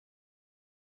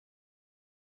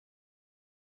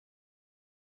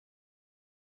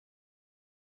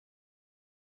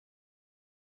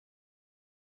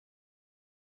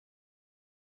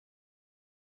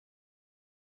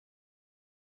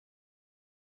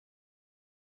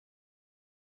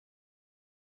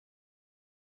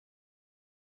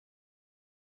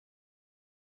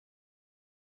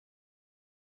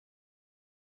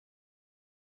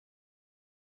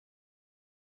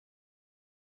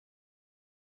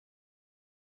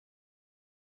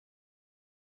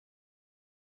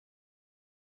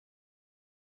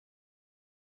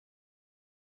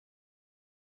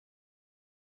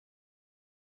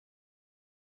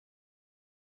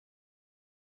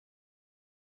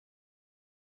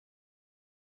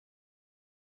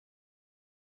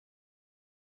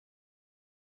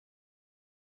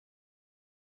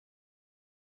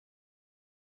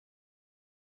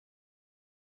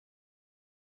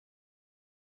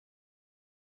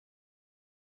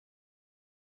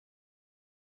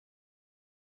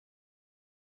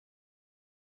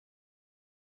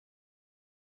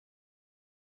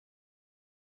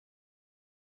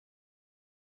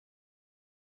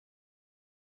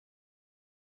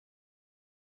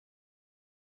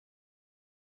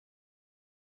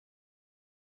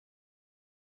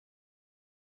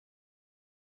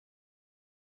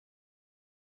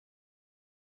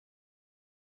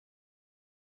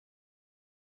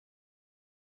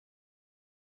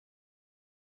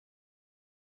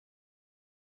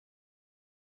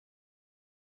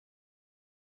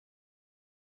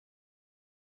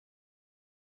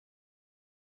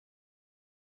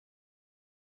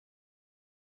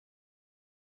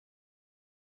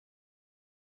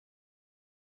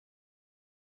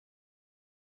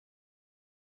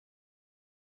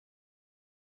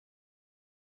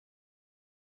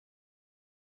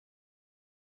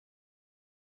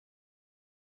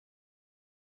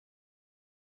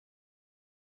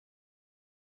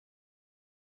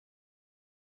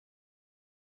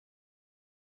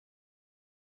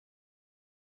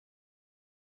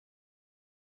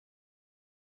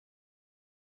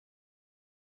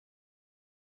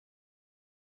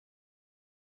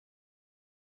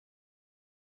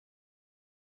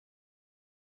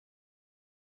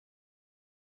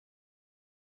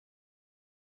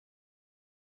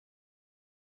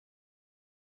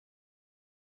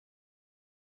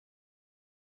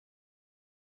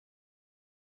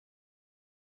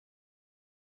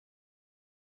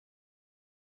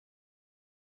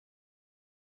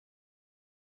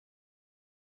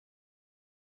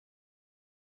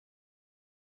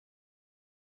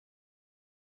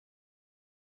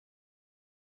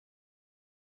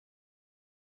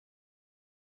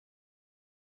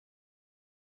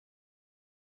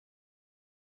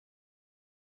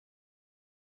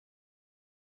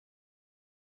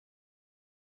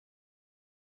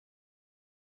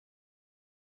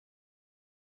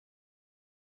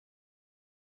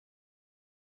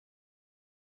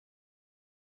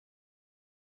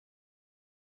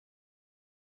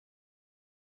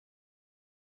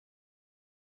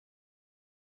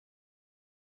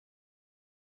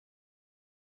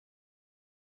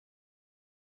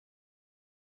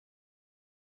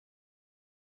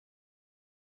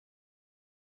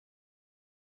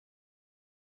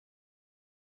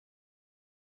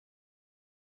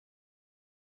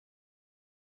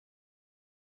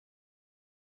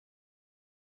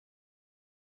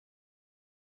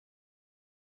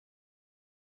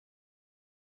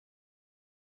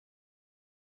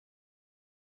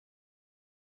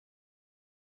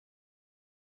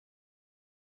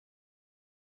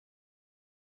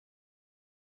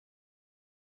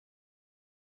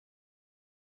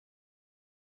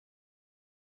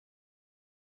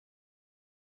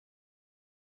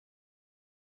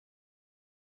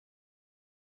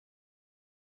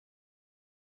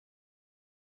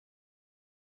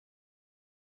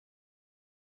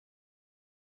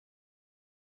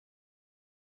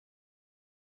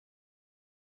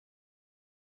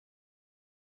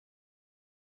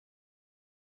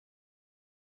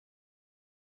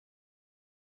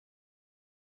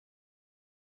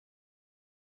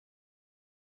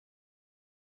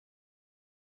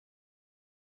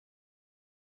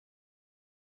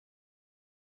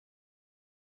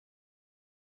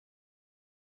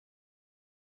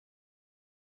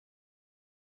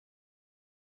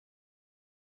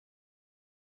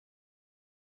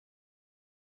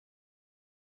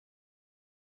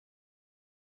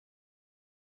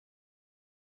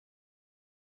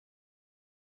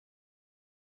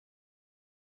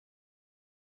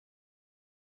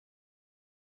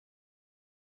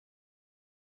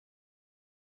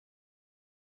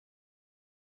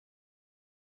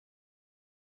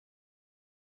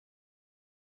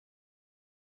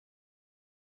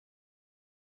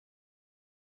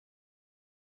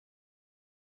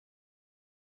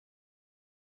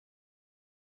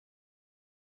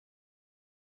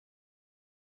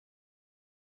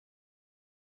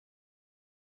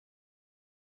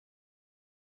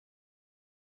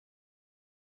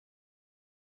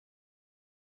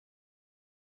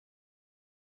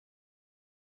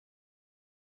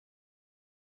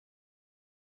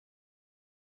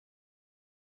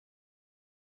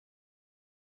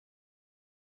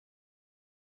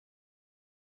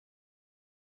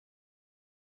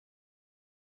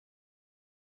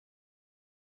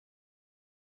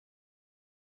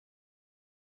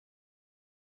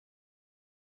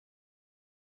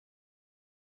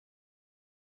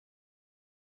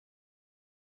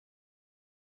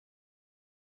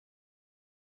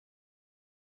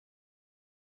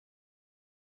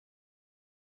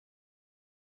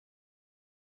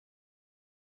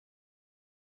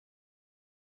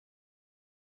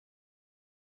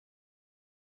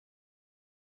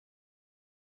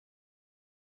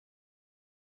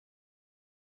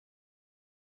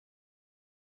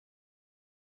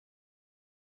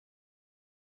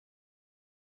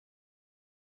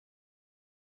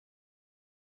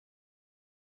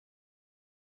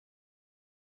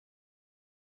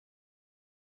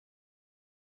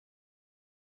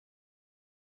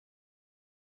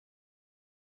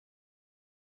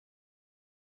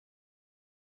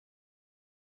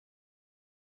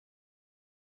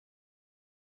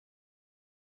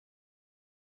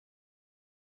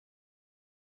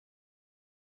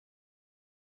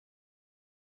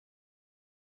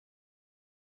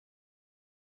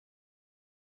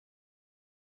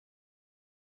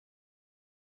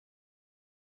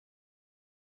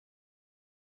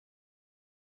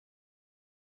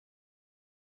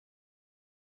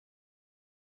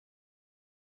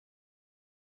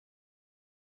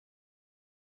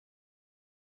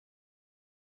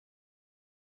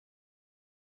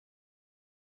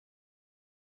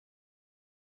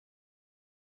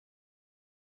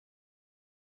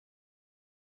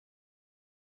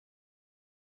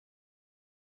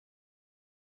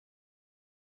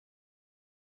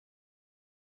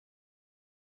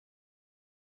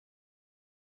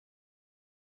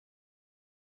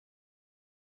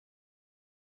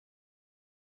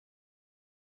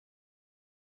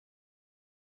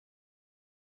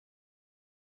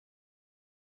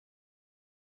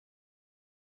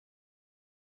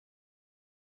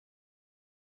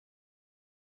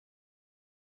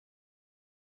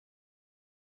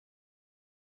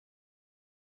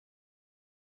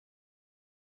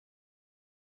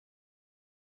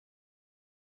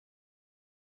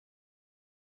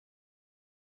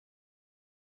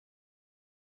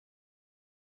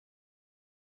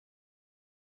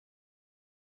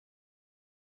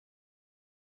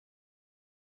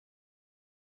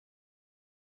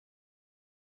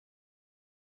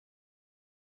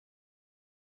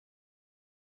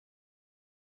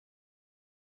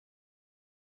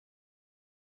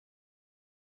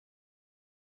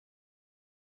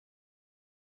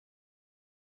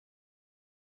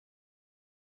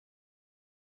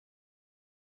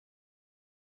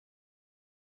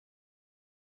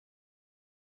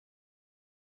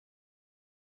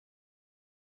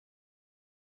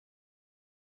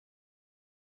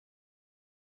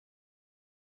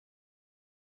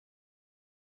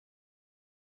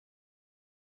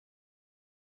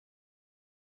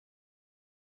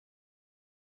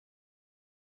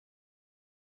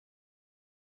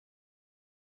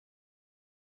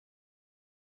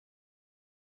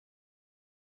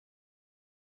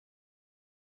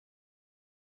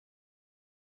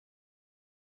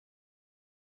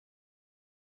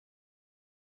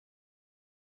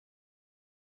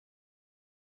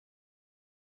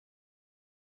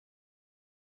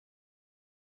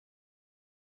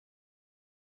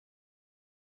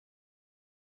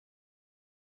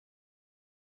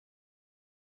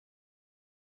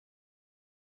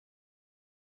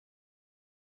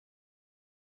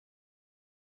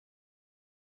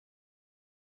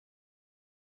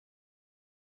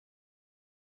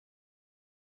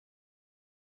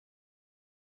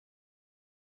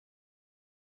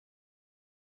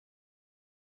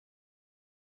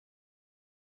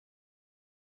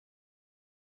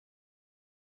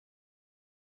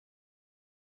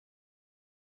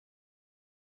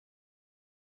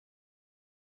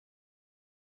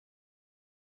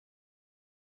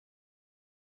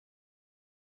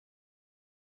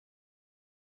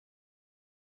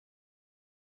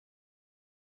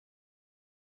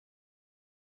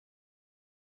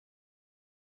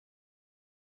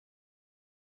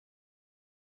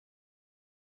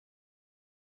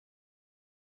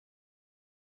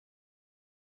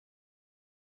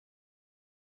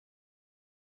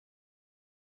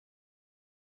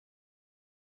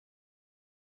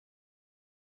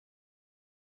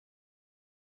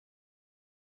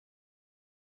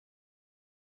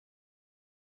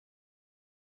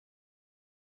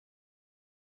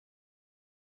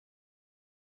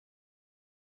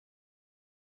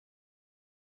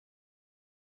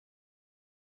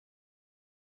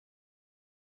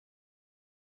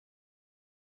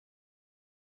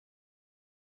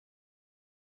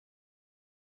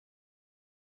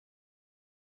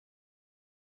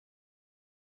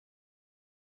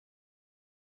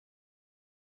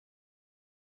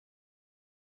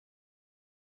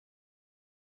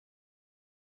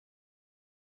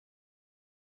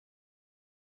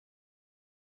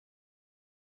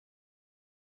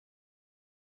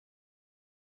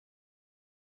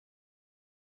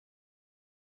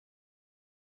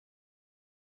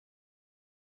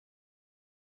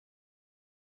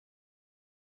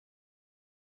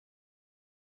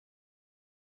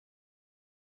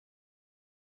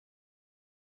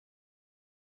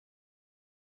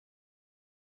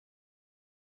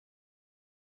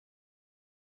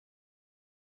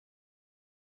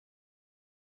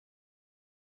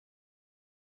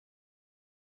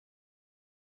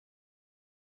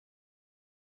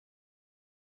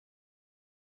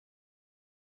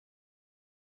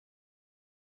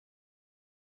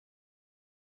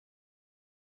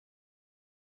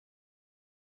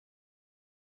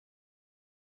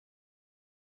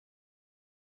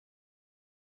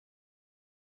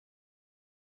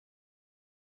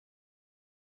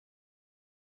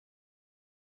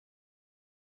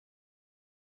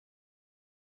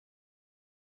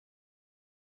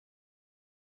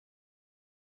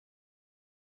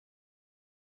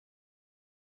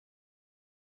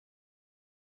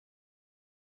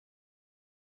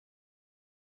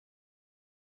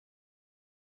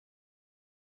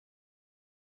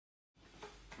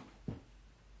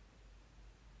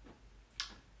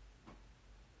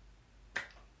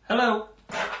Hello.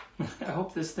 I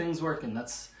hope this thing's working.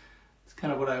 That's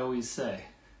kind of what I always say.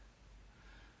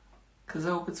 Because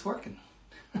I hope it's working.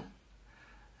 I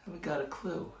haven't got a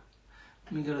clue.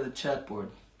 Let me go to the chat board.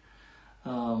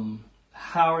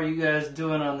 How are you guys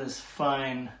doing on this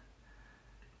fine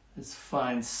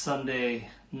Sunday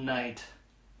night?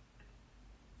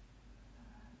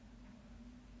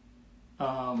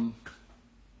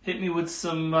 Hit me with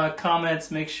some comments.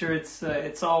 Make sure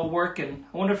it's all working.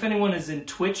 I wonder if anyone is in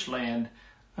Twitch land.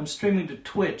 I'm streaming to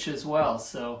Twitch as well,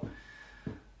 so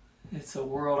it's a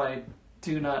world I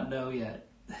do not know yet.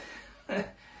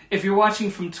 If you're watching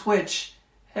from Twitch,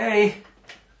 hey,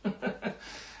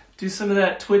 do some of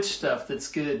that Twitch stuff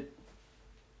that's good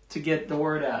to get the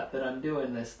word out that I'm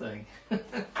doing this thing.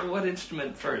 What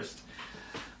instrument first?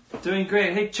 Doing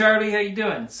great. Hey Charlie, how you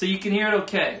doing? So you can hear it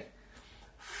okay.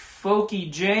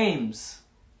 Folky James,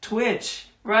 Twitch,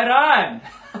 right on.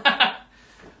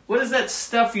 What is that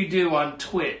stuff you do on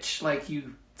Twitch? Like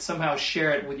you somehow share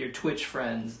it with your Twitch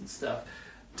friends and stuff.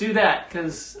 Do that,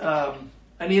 because I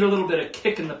need a little bit of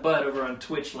kick in the butt over on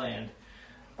Twitch land.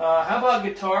 How about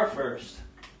guitar first?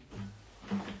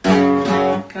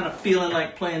 Kind of feeling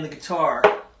like playing the guitar.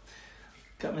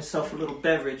 Got myself a little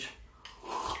beverage.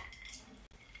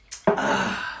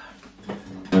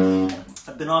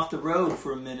 I've been off the road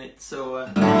for a minute, so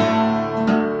it's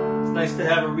nice to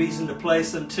have a reason to play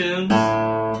some tunes.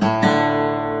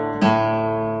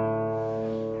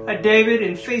 Hi David,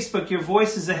 in Facebook, your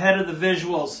voice is ahead of the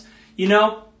visuals. You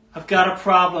know, I've got a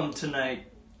problem tonight.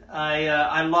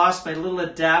 I lost my little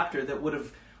adapter that would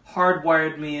have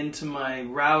hardwired me into my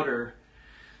router,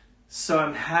 so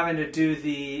I'm having to do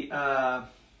the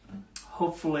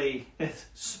hopefully,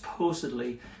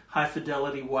 supposedly high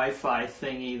fidelity Wi-Fi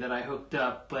thingy that I hooked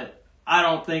up, but I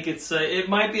don't think it's it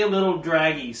might be a little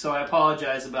draggy, so I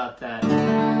apologize about that.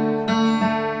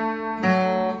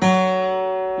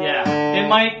 Yeah, it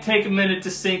might take a minute to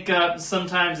sync up.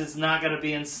 Sometimes it's not going to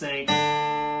be in sync.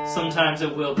 Sometimes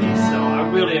it will be, so I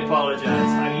really apologize.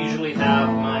 I usually have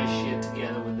my shit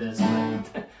together with this,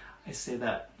 but I say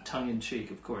that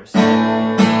tongue-in-cheek, of course.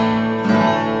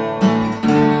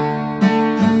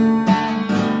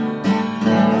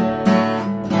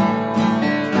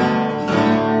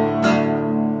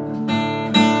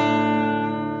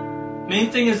 Main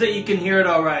thing is that you can hear it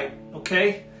all right,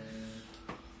 okay?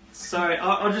 Sorry,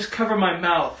 I'll just cover my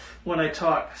mouth when I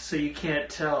talk so you can't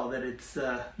tell that it's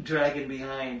dragging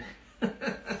behind.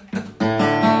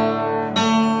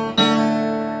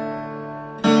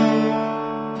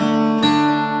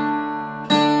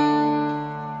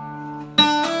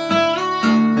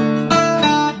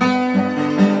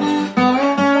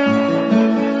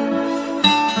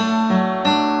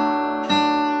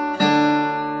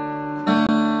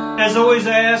 As always,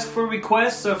 I ask for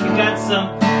requests, so if you got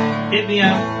some, hit me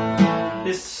up.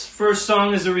 This first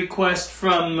song is a request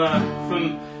from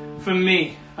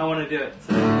me. I want to do it.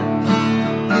 So.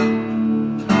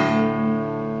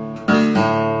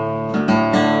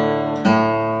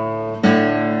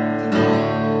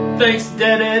 Thanks,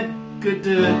 Deaded. Good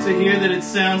to hear that it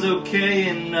sounds okay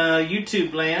in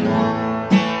YouTube land.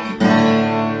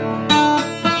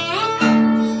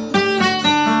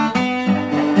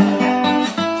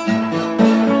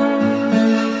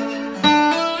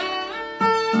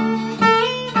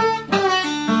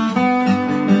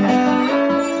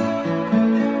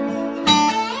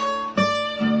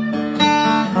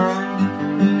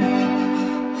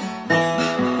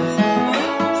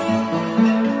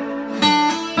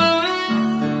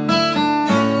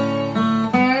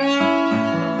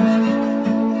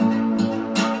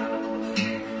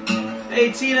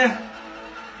 Hey, Tina.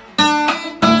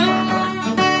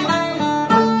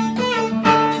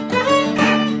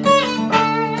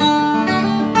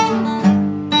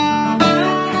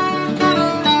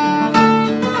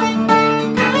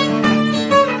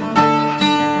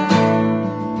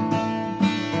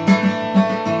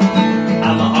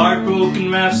 I'm a heartbroken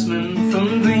raftsman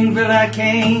from Greenville I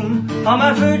came. All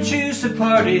my virtues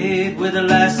departed with the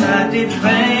last I did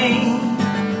fame.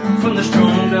 From the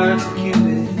strong darts of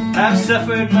Cupid I've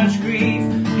suffered much grief,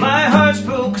 my heart's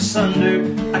broke asunder,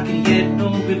 I can yet no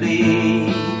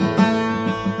belief.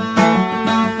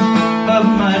 Of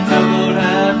my trouble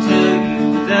I'll tell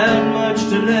you without much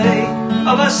delay,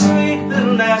 of a sweet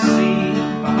little lassie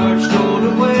my heart stole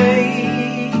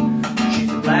away.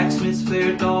 She's a blacksmith's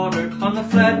fair daughter on the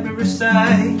flat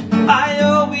riverside. I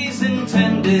always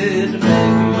intended to make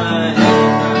her mine.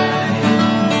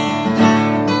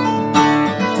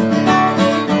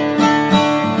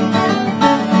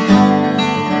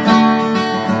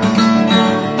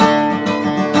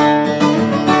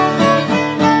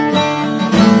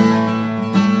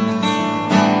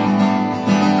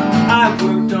 I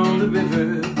worked on the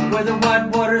river where the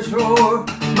white waters roar,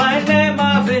 my name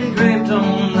I've engraved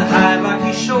on the high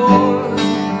rocky shore.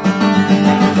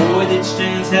 The boy that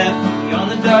stands happy on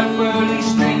the dark burly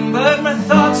stream, but my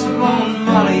thoughts were on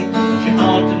Molly, she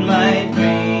haunted my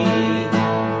dream.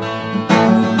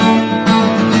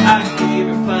 I gave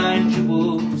her fine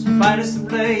jewels, finest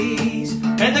ablaze,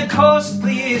 and the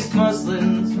costliest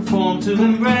muslins for form to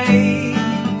embrace.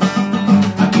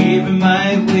 I gave her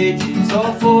my wages,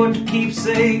 all for to keep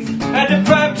safe, and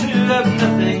deprived her of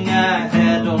nothing I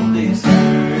had on this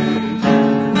earth.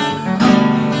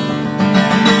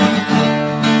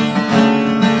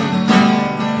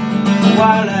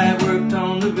 While I worked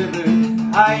on the river,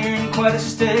 I earned quite a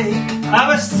stake. I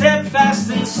was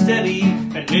steadfast and steady,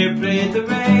 and near played the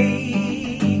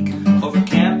rake. Over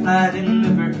camplight and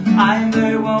river, I am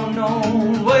very well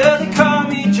known. Well, they call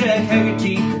me Jack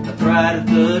Haggerty, the pride of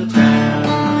the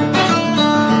town.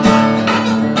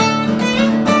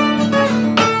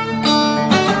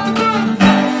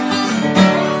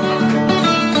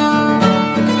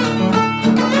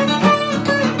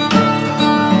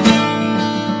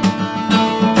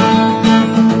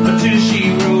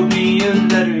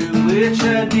 Which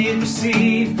I did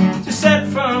receive, to set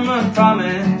from a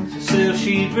promise, still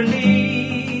she'd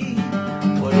relieve.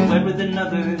 What a wed with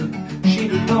another,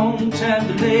 she'd a long time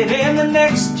delayed, and the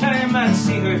next time I'd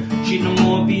see her, she'd no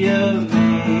more be a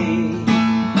maid.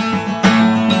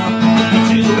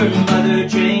 To her mother,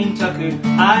 Jane Tucker,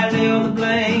 I lay all the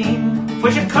blame,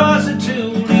 for she caused her to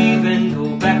leave and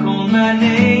go back on my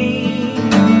name.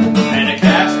 And I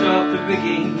cast off the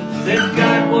rigging that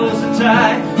God was a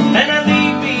tie, and I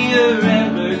leave me a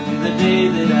rambler to the day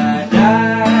that I die.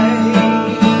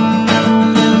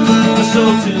 So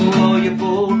to all you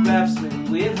bold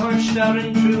craftsmen with heart stout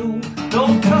and true,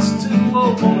 don't trust to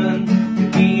a woman you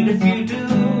meet if you do.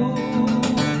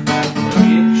 If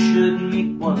you should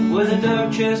meet one with a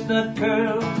dark chestnut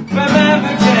curl,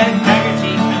 remember Jack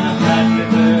Haggerty and the Black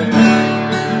River.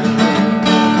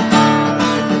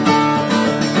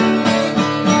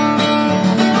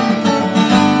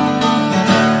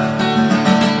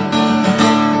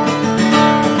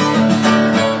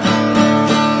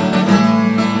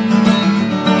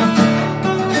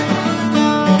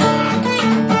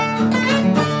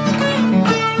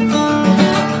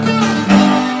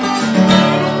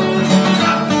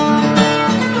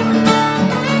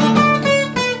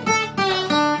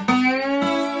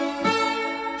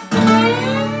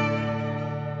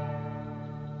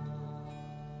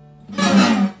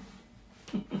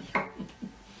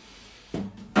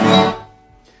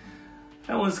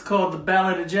 It's called The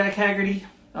Ballad of Jack Haggerty.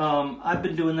 I've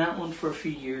been doing that one for a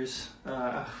few years.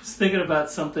 I was thinking about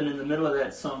something in the middle of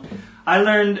that song. I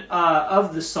learned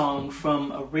of the song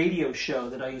from a radio show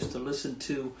that I used to listen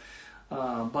to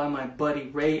by my buddy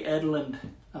Ray Edlund,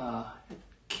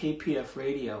 KPFA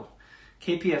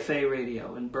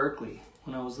radio in Berkeley,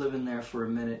 when I was living there for a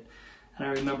minute. And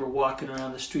I remember walking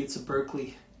around the streets of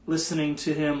Berkeley listening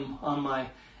to him on my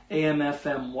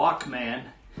AM/FM Walkman.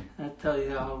 I'll tell you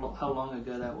how long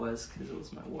ago that was, because it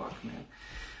was my Walkman.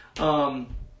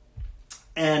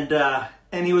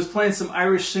 And he was playing some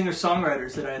Irish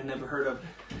singer-songwriters that I had never heard of,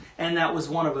 and that was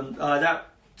one of them. That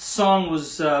song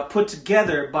was put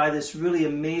together by this really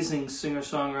amazing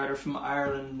singer-songwriter from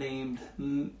Ireland named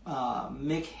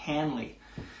Mick Hanley.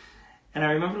 And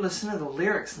I remember listening to the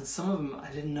lyrics, and some of them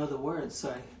I didn't know the words.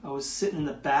 So I was sitting in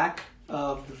the back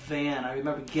of the van. I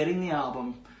remember getting the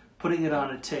album, putting it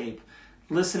on a tape,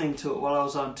 listening to it while I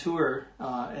was on tour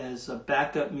as a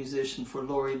backup musician for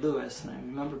Laurie Lewis. And I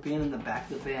remember being in the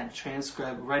back of the van,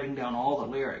 writing down all the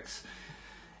lyrics.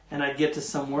 And I'd get to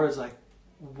some words like,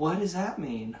 what does that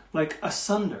mean? Like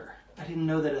asunder. I didn't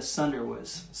know that asunder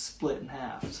was split in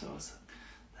half. So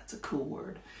that's a cool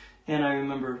word. And I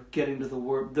remember getting to the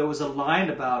word. There was a line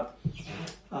about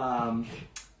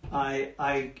I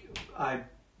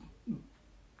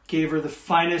gave her the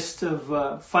finest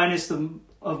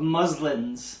of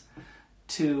muslins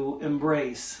to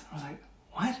embrace. I was like,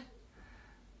 what?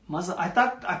 Muslim? I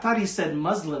thought he said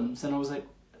Muslims, and I was like,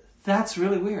 that's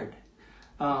really weird.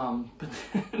 But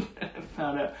then I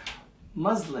found out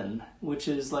muslin, which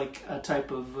is like a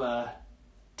type of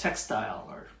textile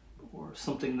or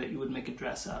something that you would make a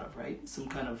dress out of, right? Some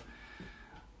kind of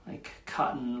like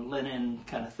cotton, linen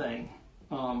kind of thing.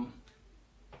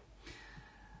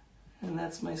 And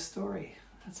that's my story.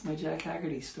 That's my Jack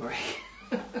Haggerty story.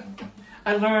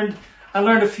 I learned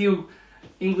a few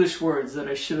English words that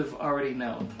I should have already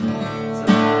known. So.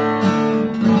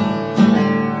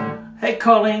 Hey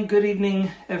Colleen, good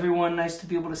evening everyone. Nice to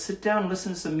be able to sit down and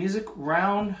listen to some music,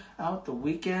 round out the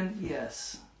weekend.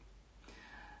 Yes.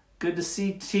 Good to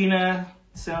see Tina.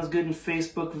 Sounds good in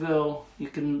Facebookville. You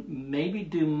can maybe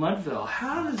do Mudville.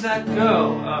 How does that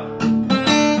go?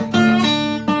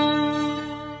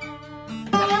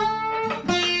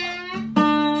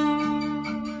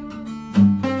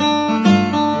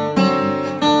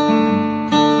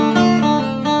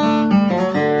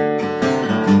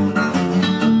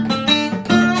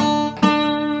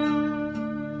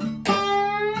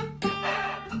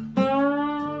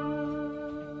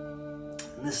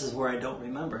 This is where I don't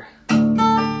remember.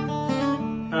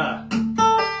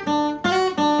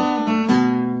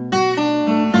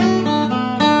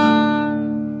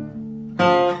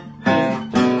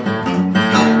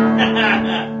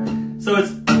 So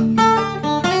it's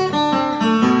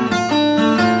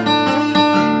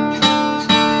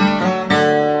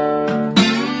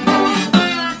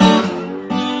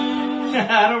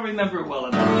I don't remember it well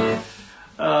enough.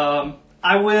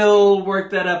 I will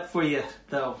work that up for you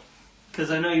though. Because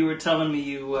I know you were telling me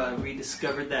you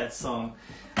rediscovered that song.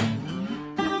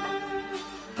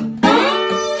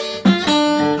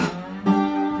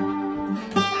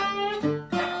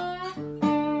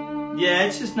 Yeah,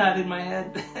 it's just not in my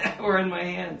head or in my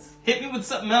hands. Hit me with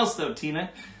something else though, Tina.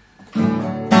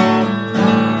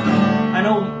 I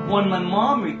know one my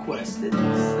mom requested.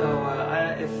 So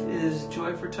is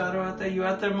Joy Furtado out there? You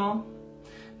out there, Mom?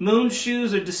 Moon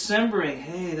Shoes or Decembering.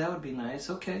 Hey, that would be nice.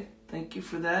 Okay, thank you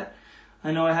for that.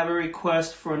 I know I have a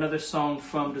request for another song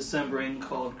from Decembering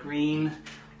called Green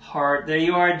Heart. There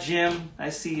you are, Jim. I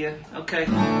see you. Okay,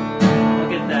 I'll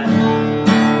get that.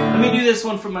 Let me do this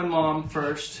one for my mom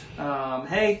first.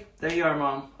 Hey, there you are,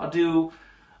 Mom. I'll do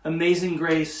Amazing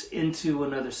Grace into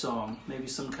another song. Maybe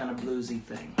some kind of bluesy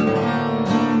thing.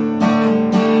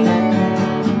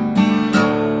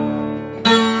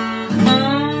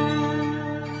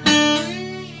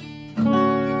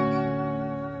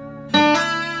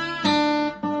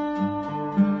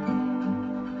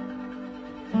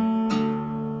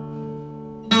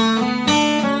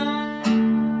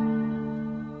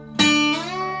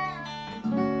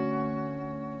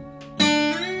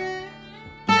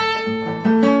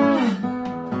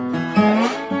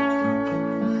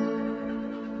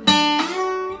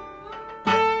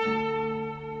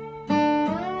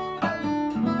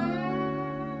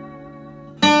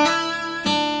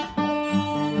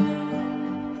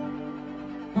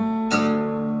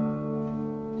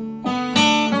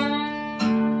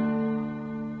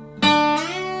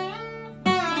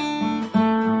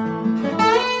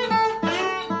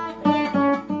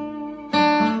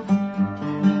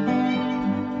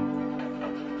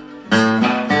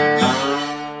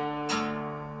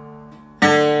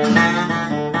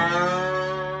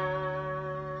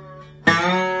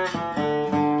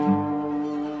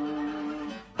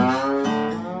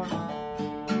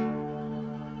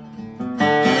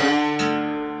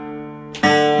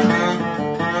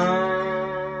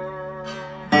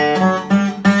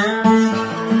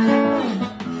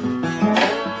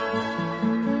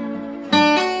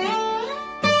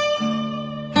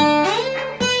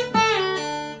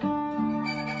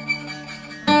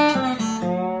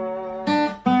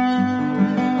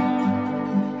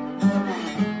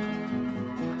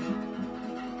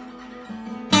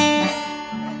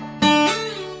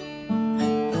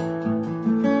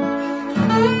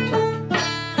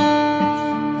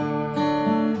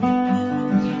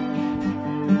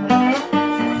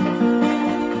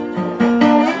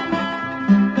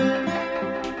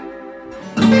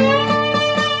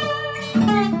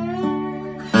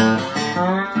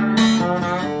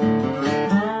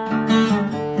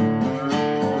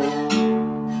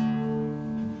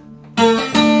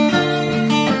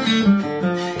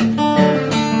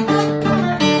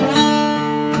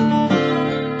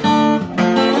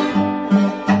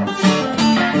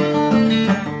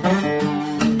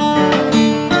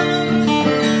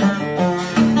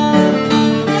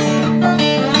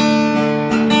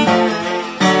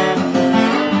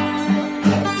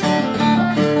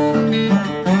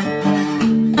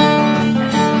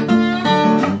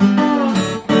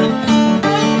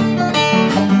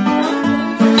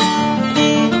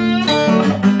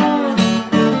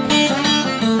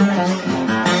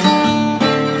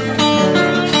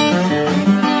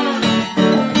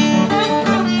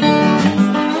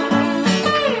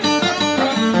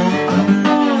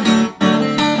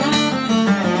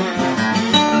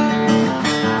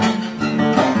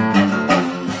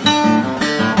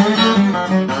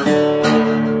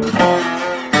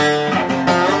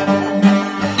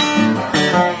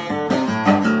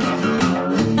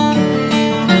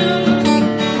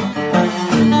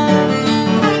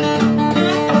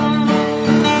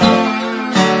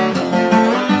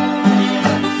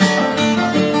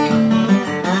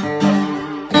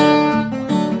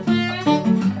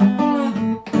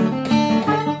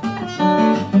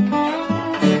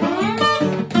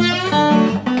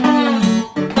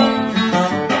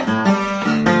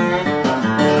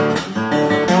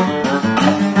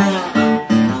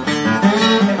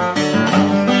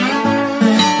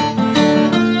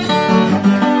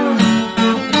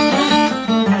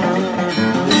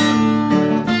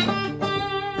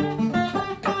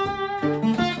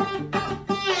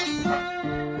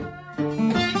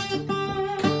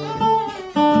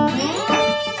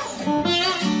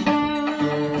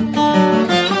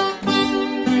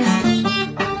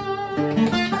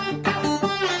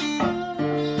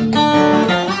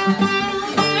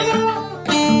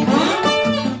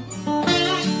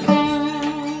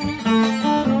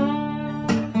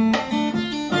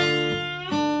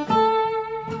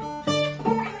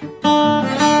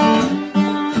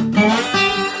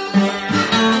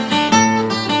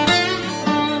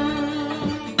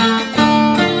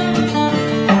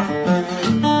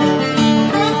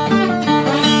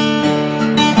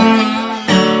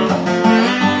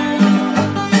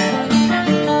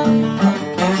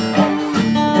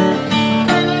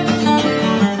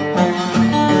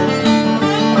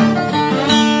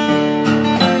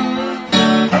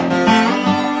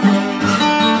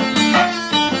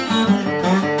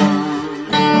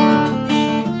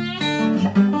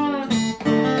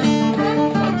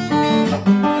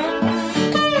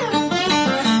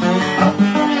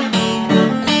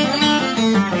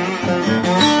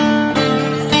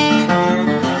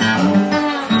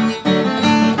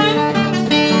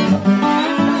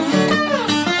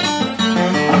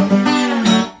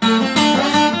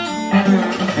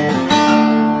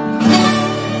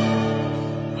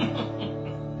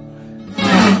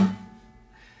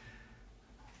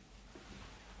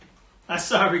 I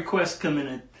saw a request come in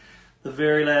at the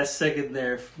very last second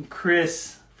there from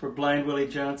Chris for Blind Willie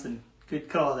Johnson. Good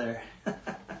call there.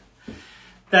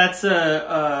 That's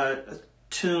a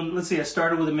tune. Let's see, I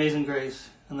started with Amazing Grace,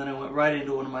 and then I went right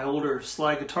into one of my older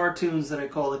slide guitar tunes that I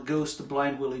call The Ghost of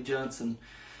Blind Willie Johnson.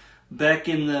 Back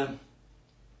in the,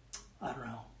 I don't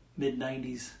know,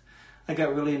 mid-90s, I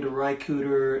got really into Ry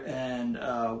Cooder and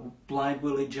Blind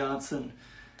Willie Johnson,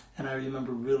 and I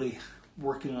remember really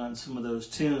working on some of those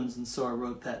tunes, and so I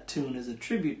wrote that tune as a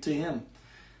tribute to him.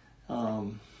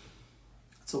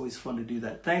 It's always fun to do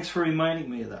that. Thanks for reminding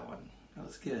me of that one. That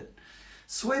was good.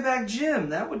 Swayback Jim,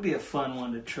 that would be a fun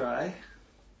one to try.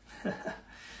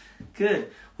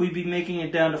 Good. We'd be making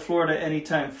it down to Florida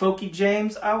anytime. Folky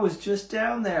James, I was just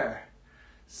down there.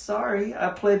 Sorry, I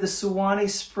played the Sewanee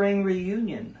Spring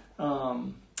Reunion.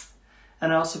 And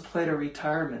I also played a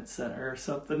retirement center or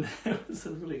something. It was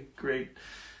a really great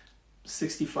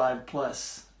 65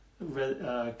 plus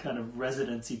kind of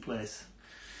residency place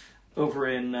over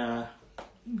in,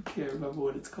 can't remember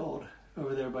what it's called,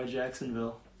 over there by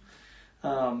Jacksonville.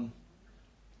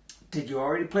 Did you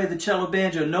already play the cello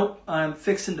banjo? Nope, I'm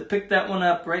fixing to pick that one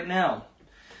up right now.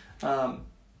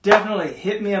 Definitely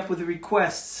hit me up with the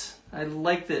requests. I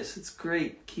like this. It's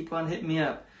great. Keep on hitting me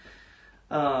up.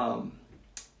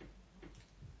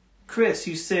 Chris,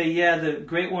 you say, yeah, the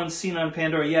great one seen on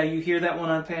Pandora. Yeah, you hear that one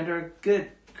on Pandora?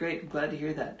 Good. Great. Glad to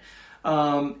hear that.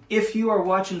 If you are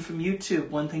watching from YouTube,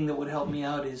 one thing that would help me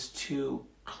out is to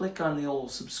click on the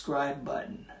old subscribe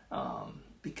button,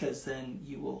 because then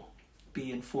you will be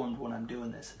informed when I'm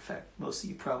doing this. In fact, most of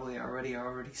you probably are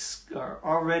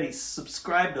already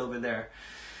subscribed over there.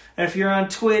 And if you're on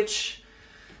Twitch,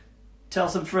 tell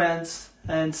some friends.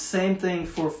 And same thing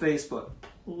for Facebook.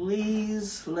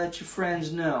 Please let your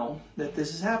friends know that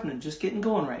this is happening. Just getting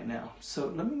going right now. So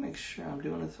let me make sure I'm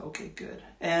doing this. Okay, good.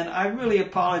 And I really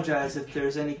apologize if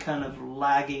there's any kind of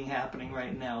lagging happening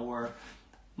right now where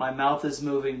my mouth is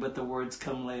moving but the words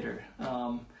come later.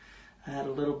 I had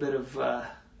a little bit of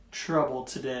trouble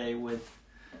today with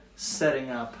setting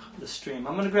up the stream.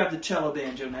 I'm going to grab the cello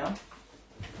banjo now.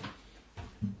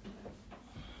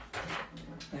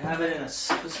 I have it in a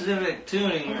specific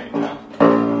tuning right now.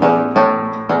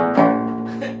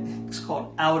 It's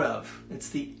called Out Of. It's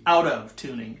the Out Of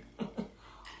tuning.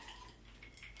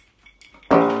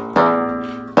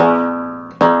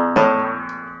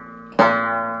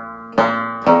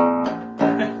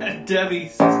 Debbie,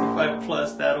 65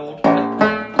 plus, that old.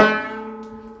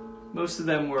 Most of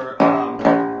them were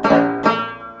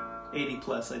 80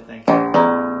 plus, I think.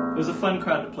 It was a fun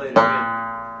crowd to play to. We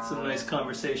had some nice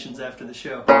conversations after the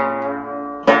show.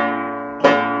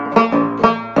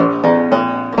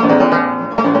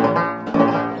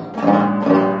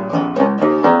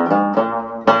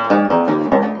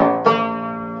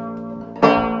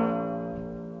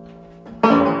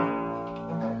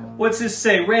 What's this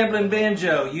say? Ramblin'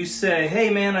 Banjo. You say, hey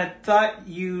man, I thought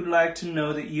you'd like to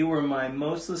know that you were my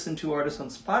most listened to artist on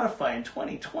Spotify in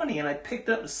 2020, and I picked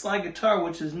up the slide guitar,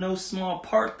 which is no small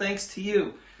part thanks to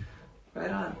you. Right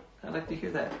on. I'd like to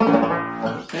hear that.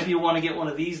 Maybe you want to get one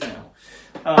of these now.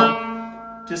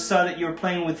 Just saw that you were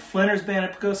playing with Flinter's band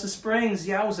at Pagosa Springs.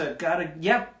 Yowza.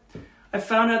 Yep. I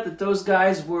found out that those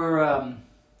guys were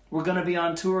going to be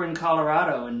on tour in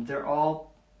Colorado, and they're all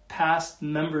past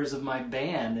members of my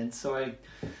band, and so I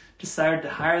decided to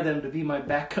hire them to be my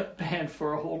backup band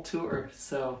for a whole tour.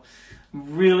 So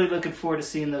I'm really looking forward to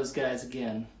seeing those guys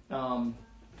again.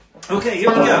 Okay, here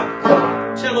we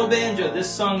go. Cello banjo. This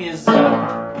song is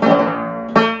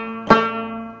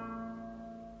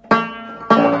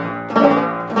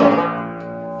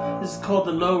this is called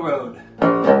The Low Road.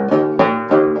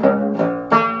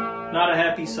 Not a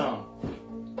happy song.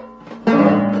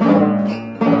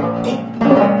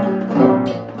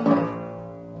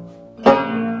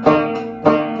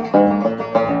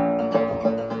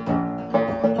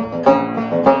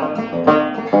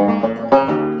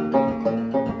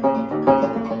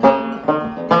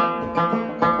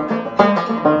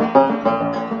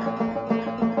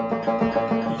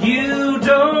 You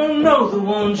don't know the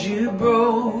ones you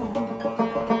broke,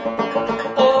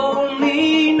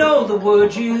 only know the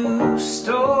word you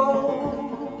stole.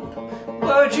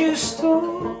 Word you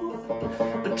stole,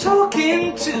 but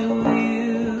talking to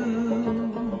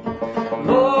you,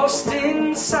 lost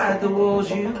inside the walls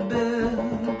you built.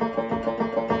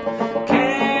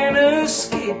 Can't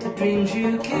escape the dreams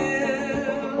you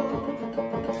killed,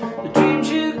 the dreams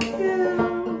you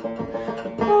killed,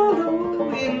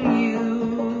 following you.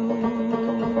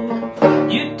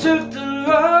 You took the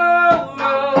road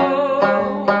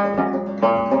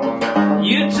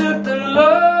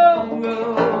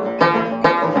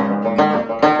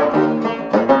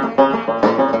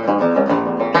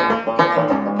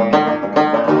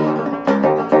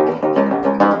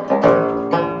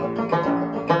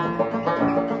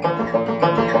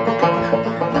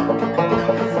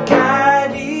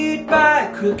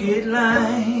crooked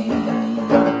line,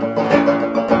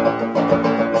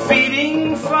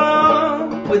 feeding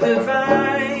from withered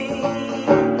vines,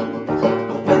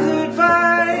 withered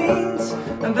vines,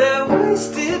 and their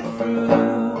wasted fruit.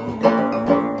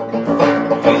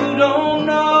 You don't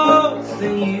know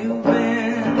that you've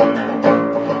been.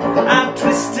 I'm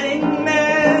twisting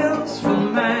nails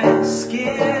from my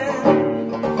skin,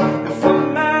 and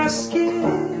from my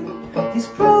skin is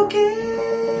broken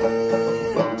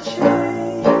chain.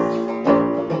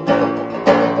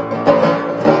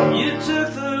 You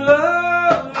took the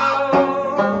low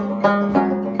road.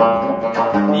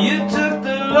 You took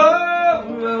the low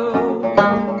road.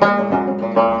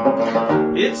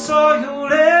 It's all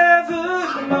you'll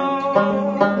ever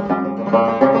know.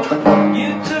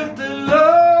 You took the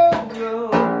low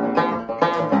road.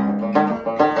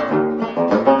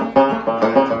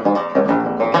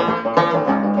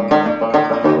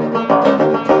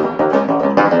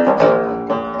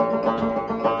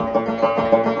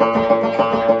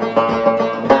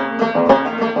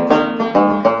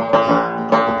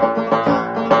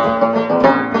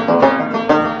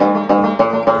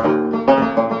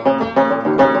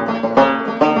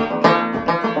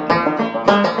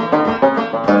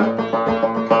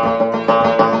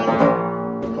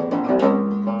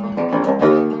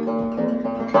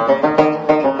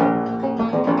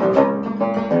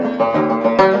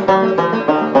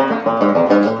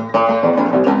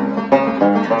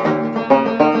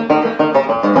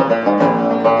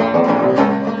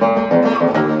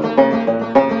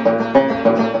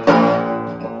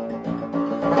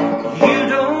 You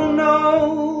don't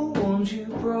know, won't you,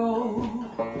 bro?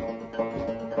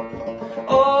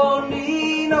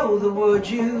 Only know the word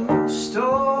you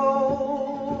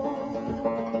stole.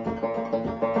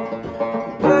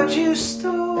 Word you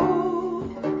stole,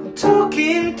 I'm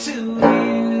talking to you.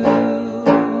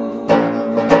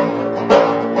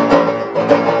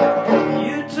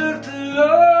 You took the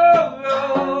low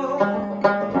road.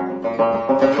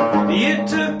 You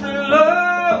took the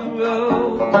low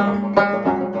road.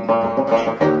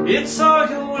 It's all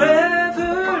you'll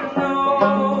ever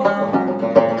know.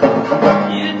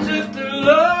 You took the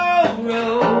low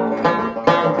road.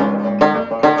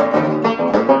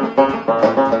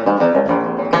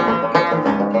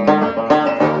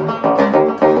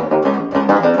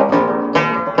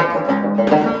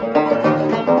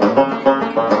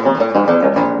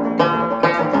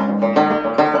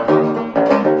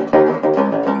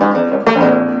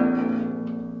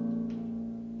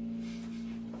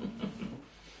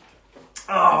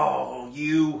 Oh,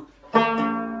 you.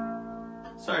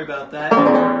 Sorry about that.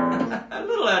 A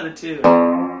little out of tune.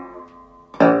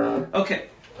 Okay,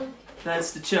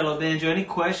 that's the cello banjo. Any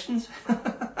questions?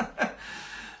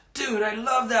 Dude, I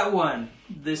love that one.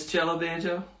 This cello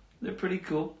banjo. They're pretty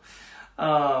cool.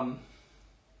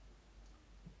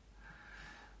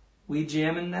 We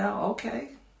jamming now? Okay.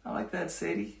 I like that,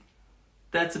 Sadie.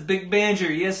 That's a big banjo.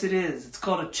 Yes, it is. It's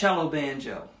called a cello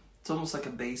banjo. It's almost like a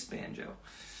bass banjo.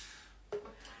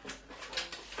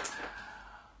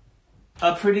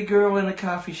 A pretty girl in a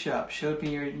coffee shop showed me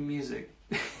your music.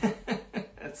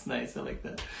 That's nice. I like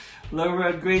that. Low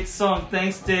Road, great song.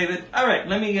 Thanks, David. All right,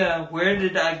 let me, where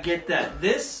did I get that?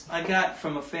 This I got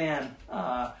from a fan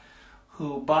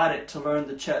who bought it to learn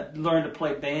to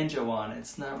play banjo on.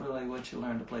 It's not really what you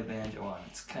learn to play banjo on.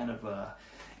 It's kind of a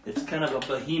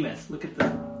behemoth. Look at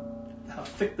how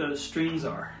thick those strings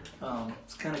are.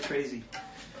 It's kind of crazy.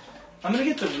 I'm going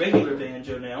to get the regular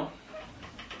banjo now.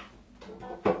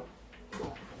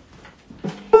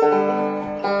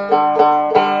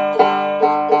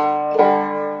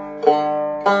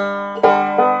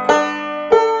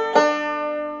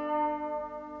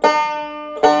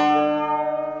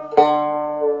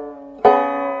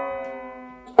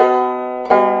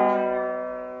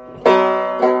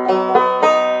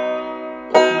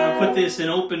 This in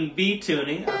open B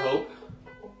tuning, I hope.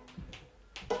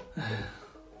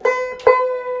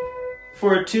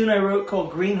 For a tune I wrote called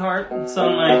Green Heart. It's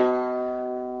on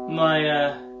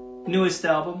my newest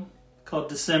album called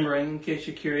Decembering, in case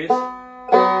you're curious.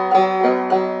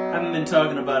 I haven't been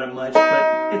talking about it much,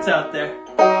 but it's out there.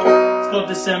 It's called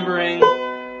Decembering,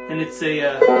 and it's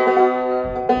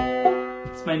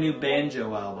my new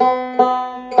banjo album.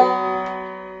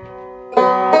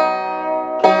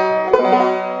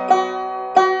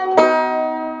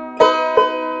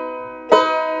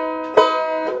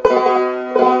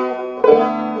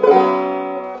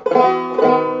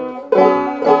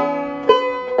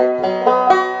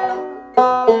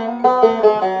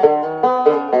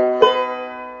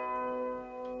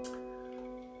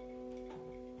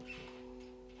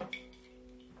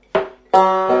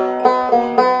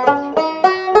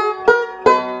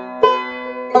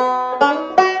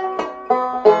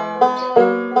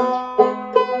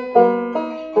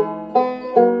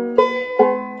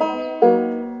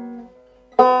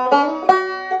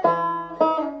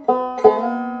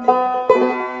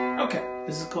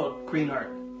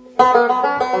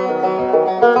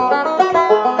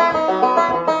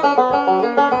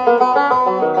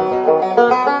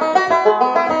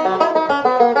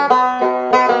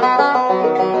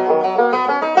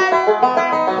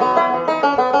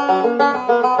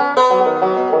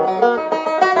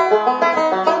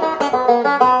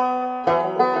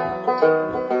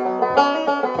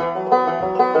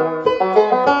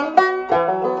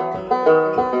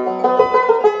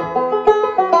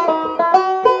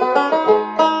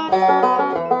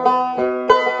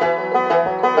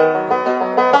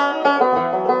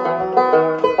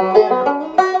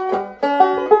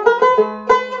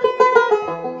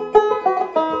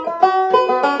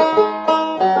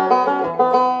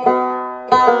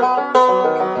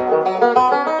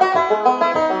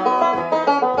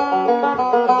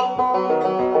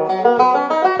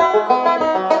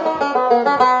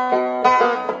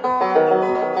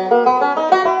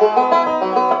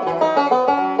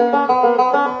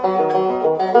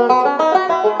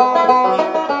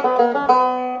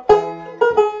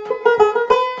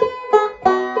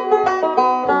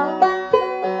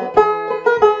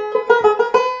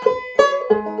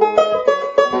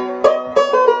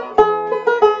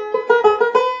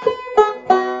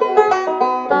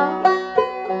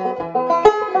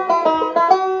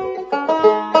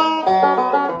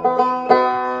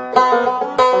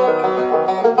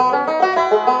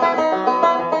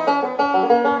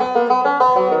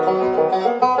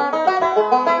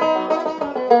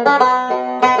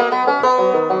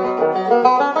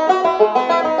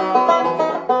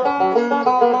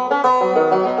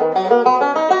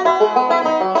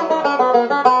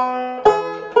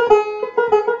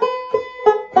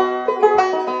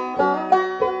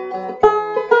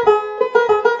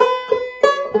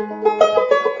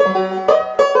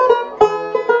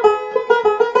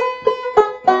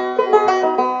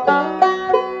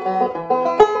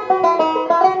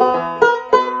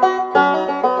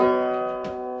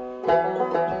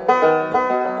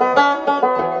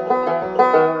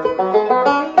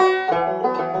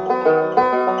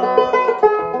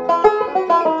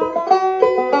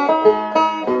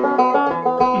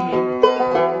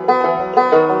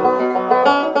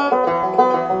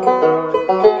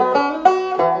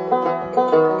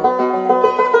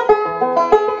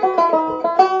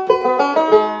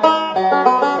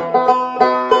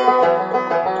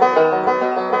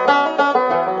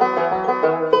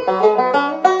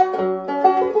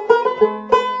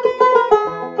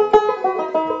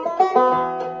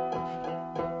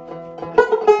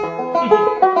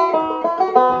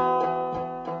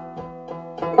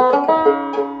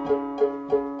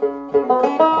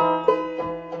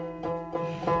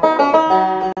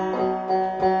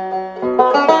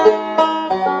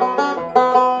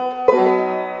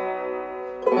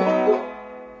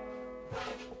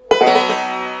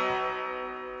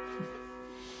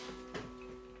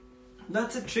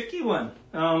 tricky one.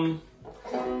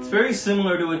 It's very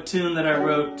similar to a tune that I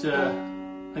wrote,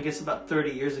 I guess about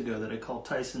 30 years ago that I called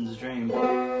Tyson's Dream. That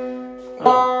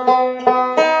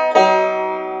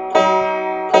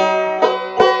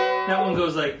one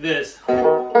goes like this.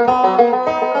 And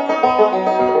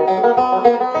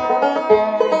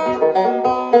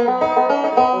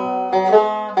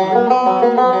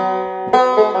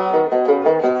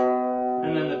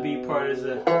then the B part is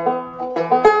a...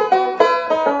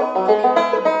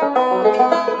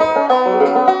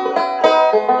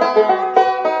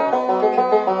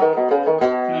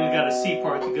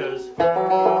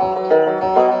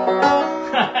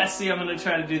 See, I'm gonna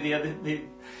try to do the other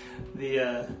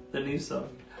the new song.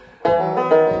 That's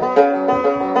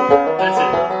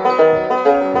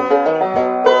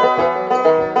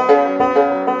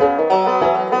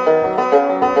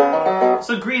it.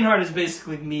 So Greenheart is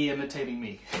basically me imitating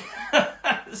me.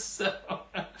 So,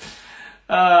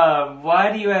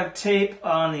 why do you have tape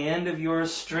on the end of your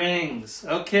strings?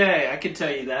 Okay, I can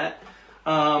tell you that.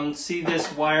 See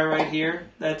this wire right here?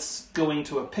 That's going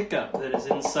to a pickup that is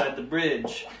inside the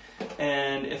bridge.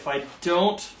 And if I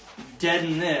don't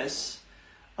deaden this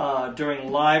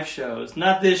during live shows,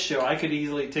 not this show, I could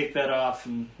easily take that off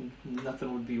and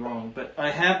nothing would be wrong. But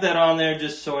I have that on there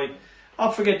just so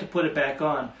I'll forget to put it back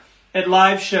on. At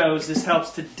live shows, this helps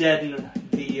to deaden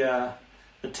the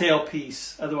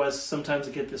tailpiece. Otherwise, sometimes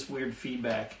I get this weird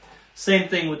feedback. Same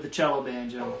thing with the cello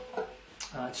banjo.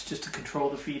 It's just to control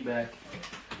the feedback.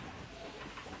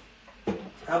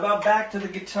 How about back to the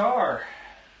guitar?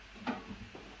 I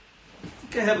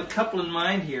think I have a couple in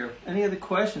mind here. Any other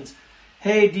questions?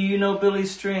 Hey, do you know Billy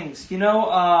Strings? You know,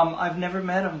 I've never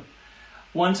met him.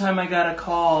 One time I got a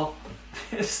call.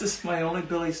 This is my only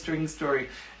Billy Strings story,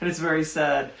 and it's very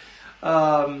sad.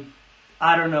 I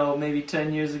don't know, maybe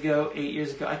 10 years ago, 8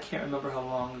 years ago. I can't remember how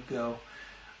long ago.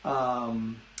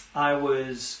 I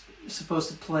was supposed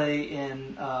to play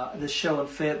in this show in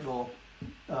Fayetteville,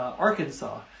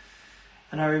 Arkansas.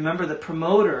 And I remember the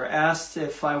promoter asked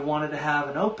if I wanted to have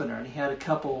an opener, and he had a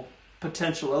couple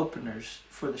potential openers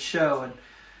for the show, and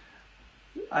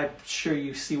I'm sure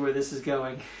you see where this is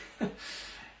going.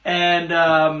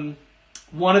 And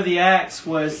one of the acts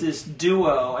was this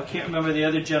duo. I can't remember the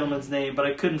other gentleman's name, but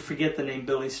I couldn't forget the name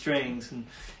Billy Strings, and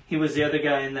he was the other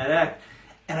guy in that act.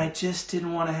 And I just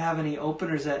didn't want to have any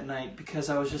openers that night because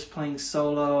I was just playing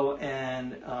solo,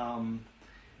 and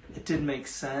it didn't make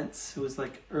sense. It was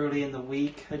like early in the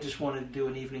week. I just wanted to do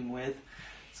an evening with.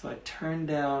 So I turned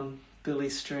down Billy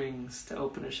Strings to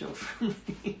open a show for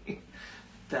me.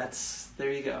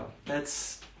 There you go.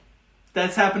 That's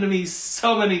happened to me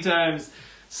so many times.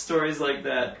 Stories like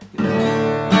that.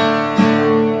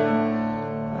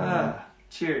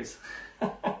 Cheers.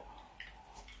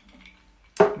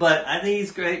 But I think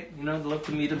he's great. You know, I'd love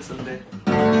to meet him someday.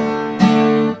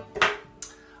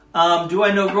 Do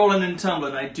I know Rollin' and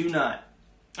Tumblin'? I do not.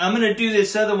 I'm going to do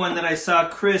this other one that I saw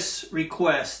Chris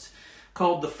request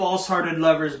called The False-Hearted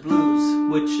Lover's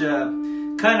Blues, which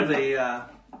kind of a...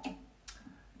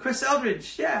 Chris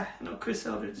Eldridge. Yeah, I know Chris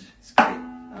Eldridge. He's great.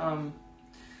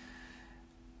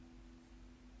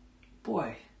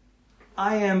 Boy,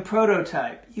 I am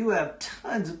Prototype. You have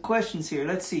tons of questions here.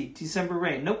 Let's see. December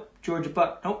Rain. Nope. Georgia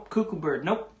Buck. Nope. Cuckoo Bird.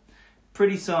 Nope.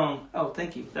 Pretty Song. Oh,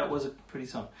 thank you. That was a pretty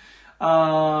song.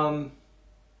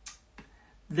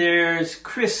 There's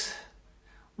Chris.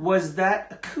 Was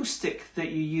that acoustic that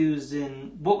you used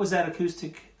in... What was that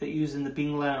acoustic that you used in the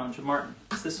Bing Lounge? Martin.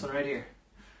 It's this one right here.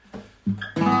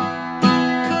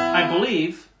 I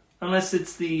believe. Unless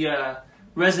it's the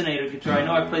resonator guitar. I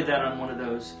know I played that on one of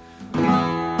those.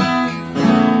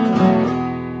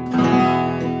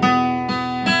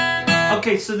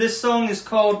 Okay, so this song is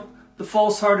called The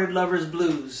False-Hearted Lover's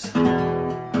Blues. And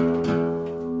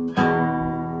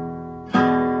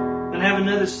I have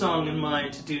another song in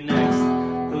mind to do next.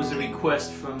 It was a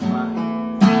request from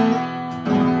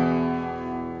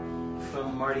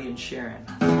Marty and Sharon.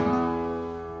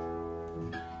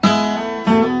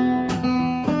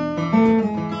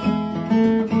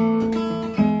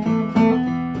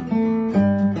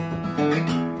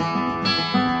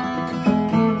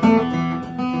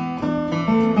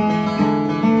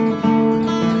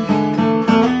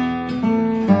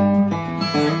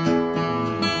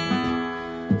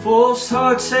 False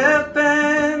hearts have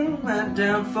been my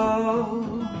downfall,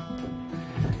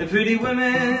 and pretty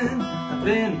women have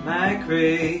been my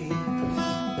craze.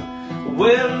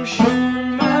 Well, I'm sure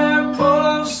my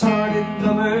false-hearted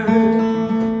lover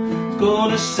is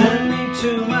gonna send me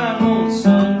to my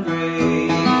lonesome grave.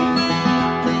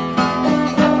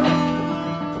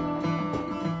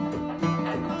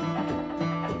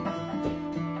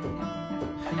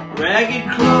 Ragged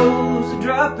clothes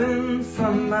dropping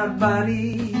from my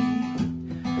body,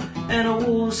 and a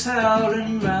wolf's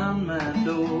howling round my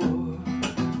door.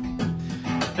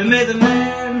 And may the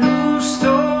man who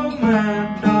stole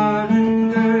my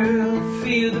darling girl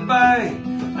feel the bite.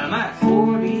 I'm at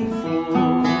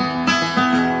 44.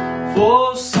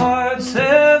 False hearts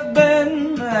have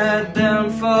been my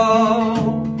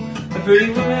downfall. A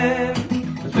pretty woman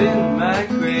has been my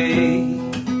grace.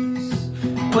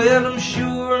 Well, I'm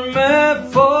sure my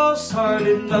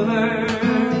false-hearted lover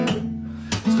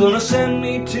is gonna send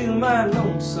me to my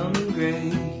lonesome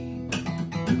grave.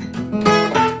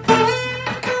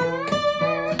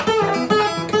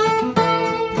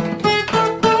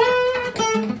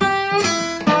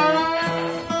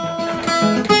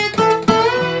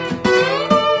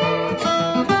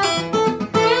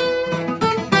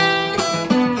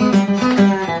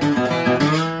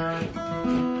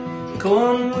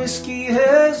 Corn whiskey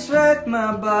has wrecked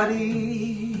my body,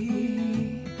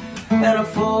 and a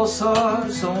false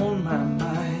heart's on my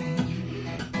mind.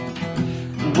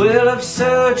 Well, I've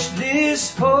searched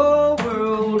this whole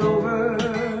world over,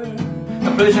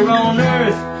 a pleasure on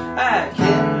earth I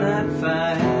cannot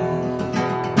find.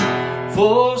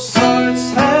 False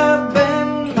hearts have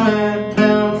been my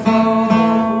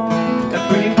downfall. A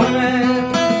pretty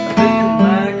woman has been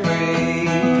my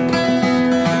grave.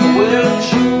 Well, I'm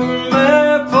sure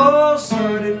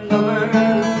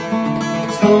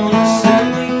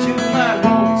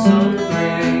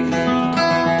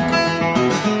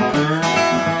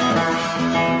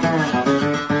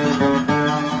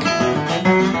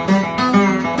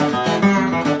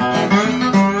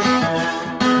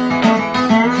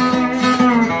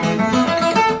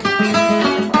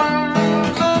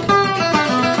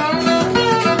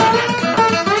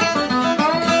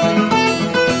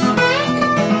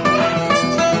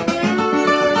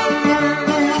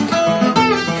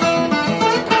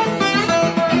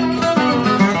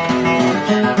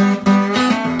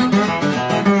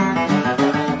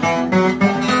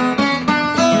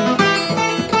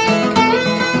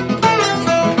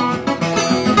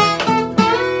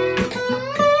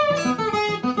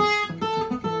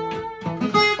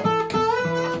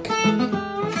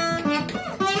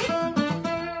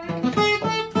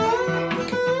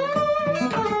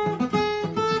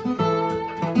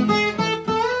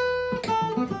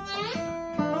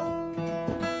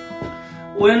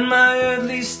when my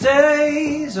earthly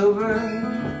stay's over,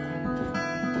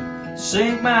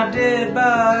 sink my dead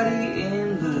body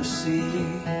in the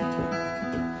sea.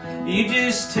 You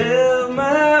just tell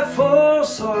my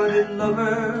false-hearted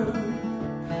lover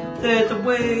that the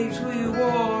waves will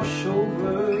wash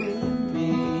over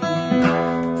me.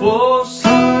 False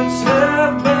hearts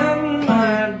have been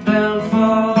my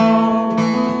downfall.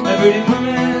 A pretty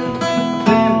woman has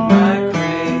been my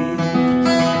grace.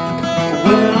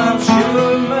 Well, I'm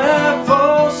sure my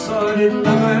false-hearted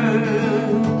lover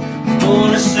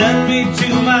gonna send me to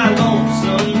my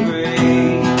lonesome grave.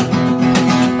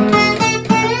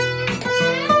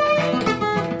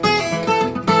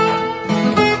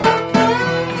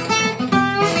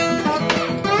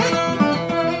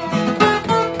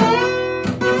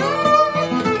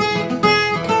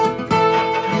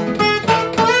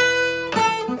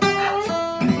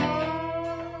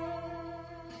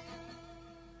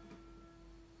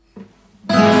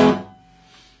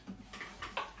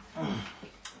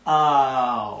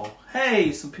 Oh,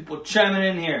 hey, some people chiming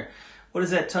in here. What is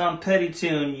that Tom Petty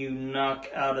tune you knock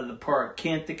out of the park?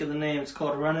 Can't think of the name. It's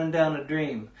called Running Down a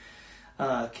Dream.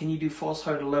 Can you do False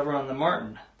Hearted Lover on the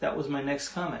Martin? That was my next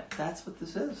comment. That's what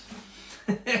this is.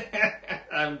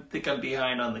 I think I'm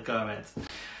behind on the comments.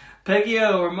 Peggy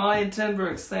O or Molly and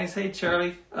Tenbrooks. Thanks. Hey,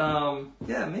 Charlie.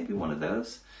 Yeah, maybe one of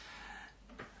those.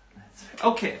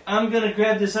 Okay, I'm going to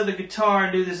grab this other guitar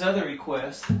and do this other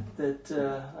request that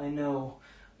I know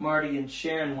Marty and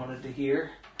Sharon wanted to hear.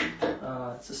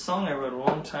 It's a song I wrote a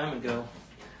long time ago.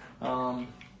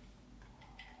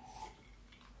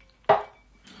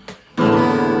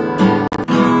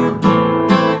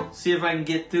 See if I can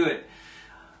get through it.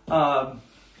 On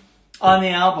the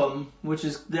album, which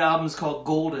is, the album's called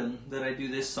Golden, that I do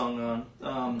this song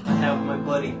on, I have my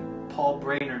buddy Paul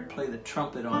Brainerd play the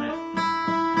trumpet on it.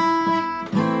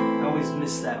 I always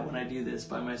miss that when I do this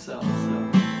by myself. So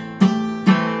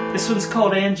this one's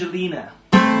called Angelina.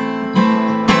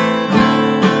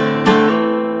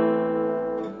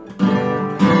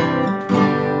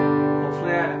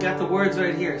 Hopefully I got the words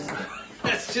right here, so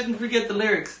I shouldn't forget the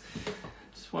lyrics.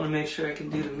 Just want to make sure I can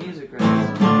do the music right.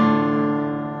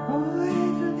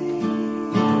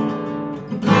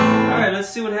 Alright, let's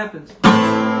see what happens.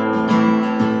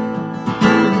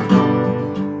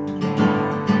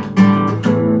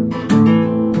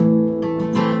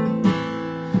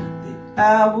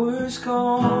 hour's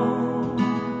gone,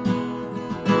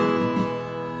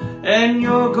 and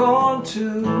you're gone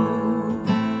too.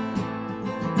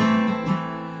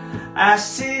 I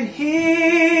sit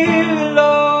here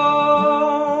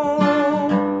alone,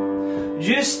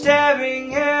 just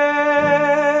staring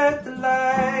at the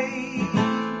light.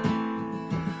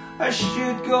 I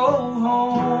should go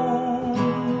home,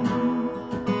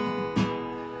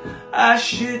 I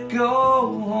should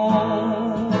go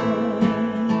home.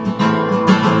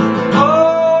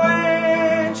 Oh,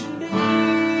 Angelina,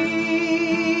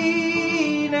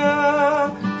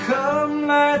 come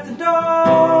light the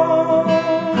dawn.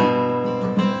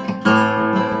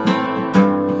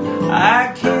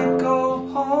 I can't go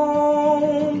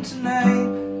home tonight,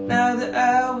 now the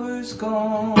hour's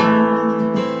gone.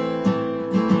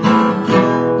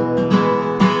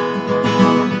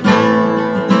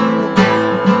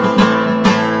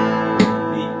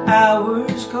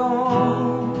 Hour's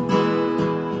gone,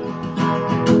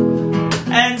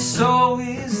 and so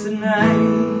is the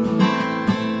night.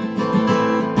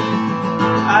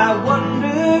 I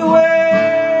wonder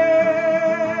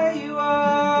where you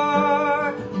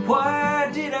are.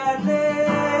 Why did I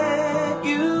let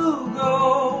you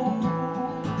go?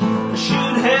 I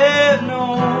should have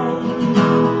known,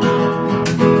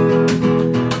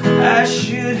 I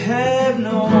should have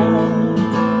known.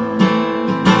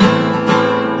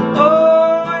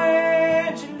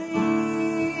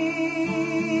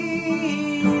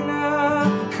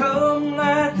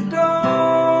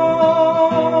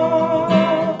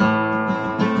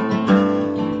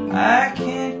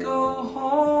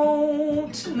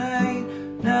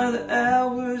 Now the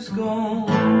hour's gone.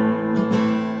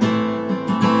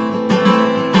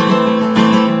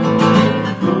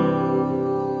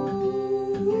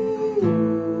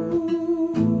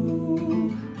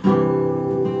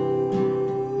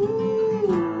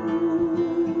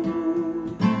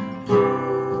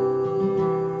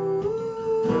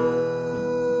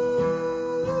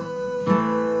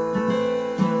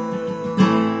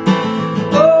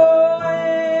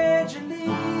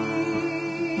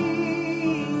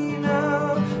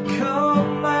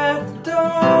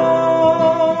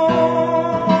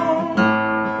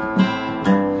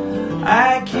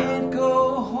 I can't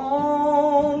go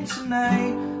home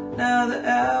tonight, now the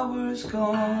hour's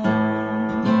gone.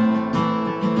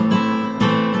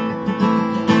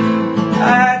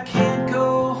 I can't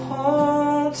go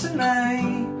home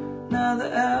tonight, now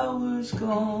the hour's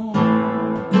gone.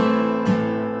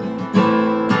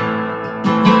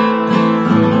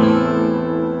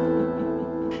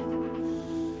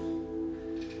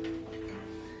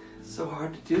 So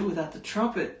hard to do without the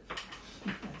trumpet.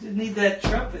 I just need that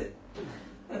trumpet.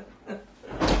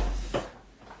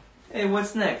 Hey,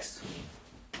 what's next?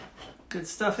 Good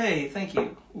stuff. Hey, thank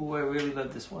you. Ooh, I really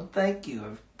love this one. Thank you. I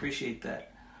appreciate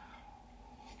that.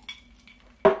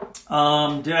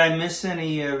 Did I miss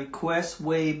any requests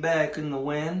way back in the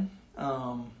when?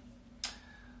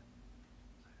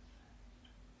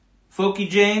 Folky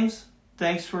James,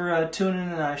 thanks for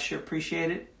tuning in. I sure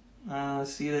appreciate it.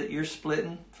 See that you're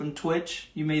splitting from Twitch.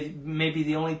 You may be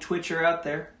the only Twitcher out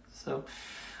there. So,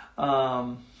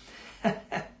 oh,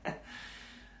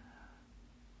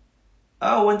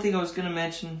 one thing I was going to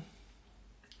mention.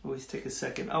 Always take a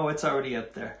second. Oh, it's already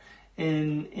up there.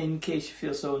 In case you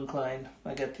feel so inclined,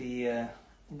 I got the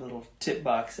little tip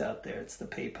box out there. It's the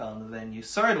PayPal and the venue.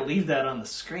 Sorry to leave that on the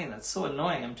screen. That's so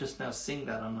annoying. I'm just now seeing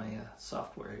that on my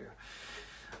software here.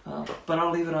 But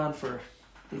I'll leave it on for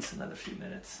at least another few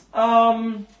minutes.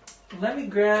 Let me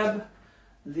grab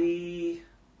the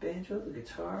banjo, the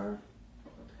guitar.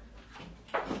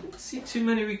 I didn't see too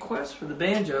many requests for the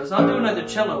banjos. I'll do another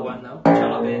cello one though.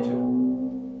 Cello banjo.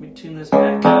 Let me tune this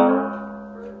back up.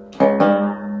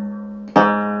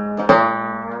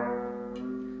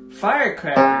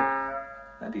 Firecracker.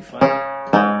 That'd be fun.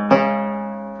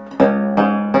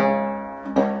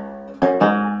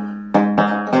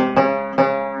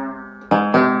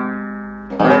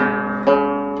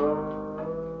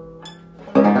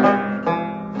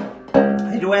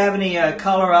 Hey, do I have any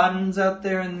Coloradans out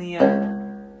there in the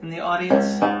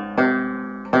audience?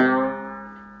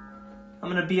 I'm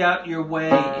gonna be out your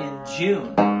way in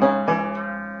June,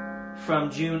 from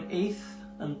June 8th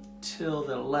until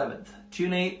the 11th.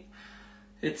 June 8th,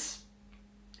 it's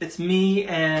me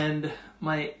and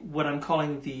what I'm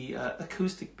calling the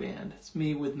acoustic band. It's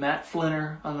me with Matt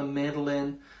Flinner on the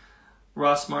mandolin,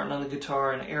 Ross Martin on the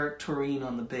guitar, and Eric Torine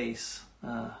on the bass.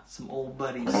 Some old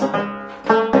buddies.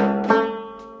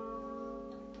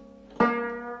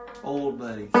 Old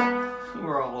buddies.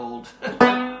 We're all old.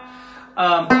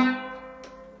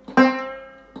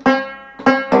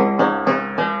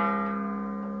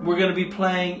 We're going to be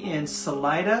playing in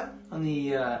Salida on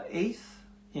the 8th,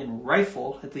 in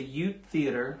Rifle at the Ute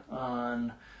Theater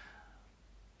on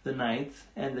the 9th,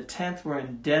 and the 10th we're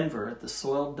in Denver at the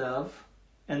Soiled Dove,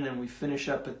 and then we finish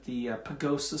up at the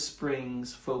Pagosa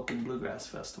Springs Folk and Bluegrass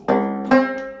Festival.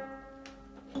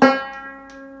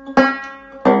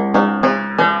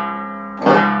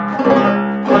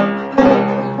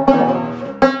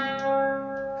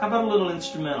 How about a little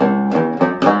instrumental?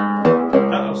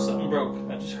 Uh-oh, something broke.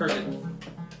 I just heard it.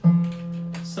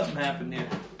 Something happened here.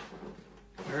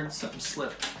 I heard something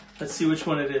slip. Let's see which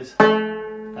one it is.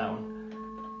 That one.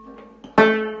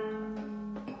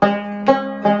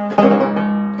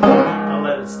 I'll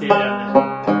let it stay down there.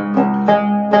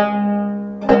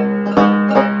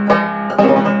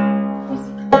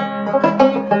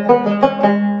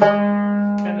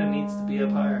 Kinda needs to be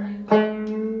up higher.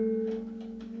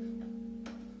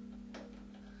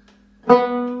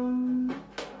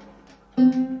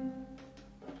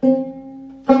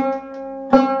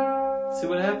 See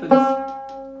what happens.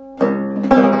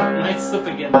 Might slip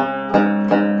again.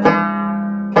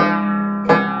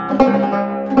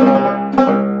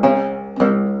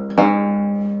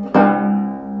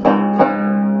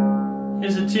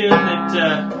 Here's a tune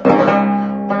that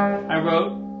I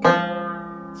wrote.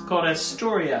 It's called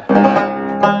Astoria.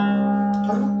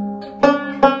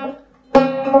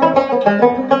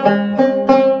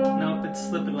 Nope, it's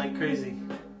slipping like crazy.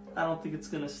 I don't think it's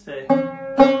gonna stay.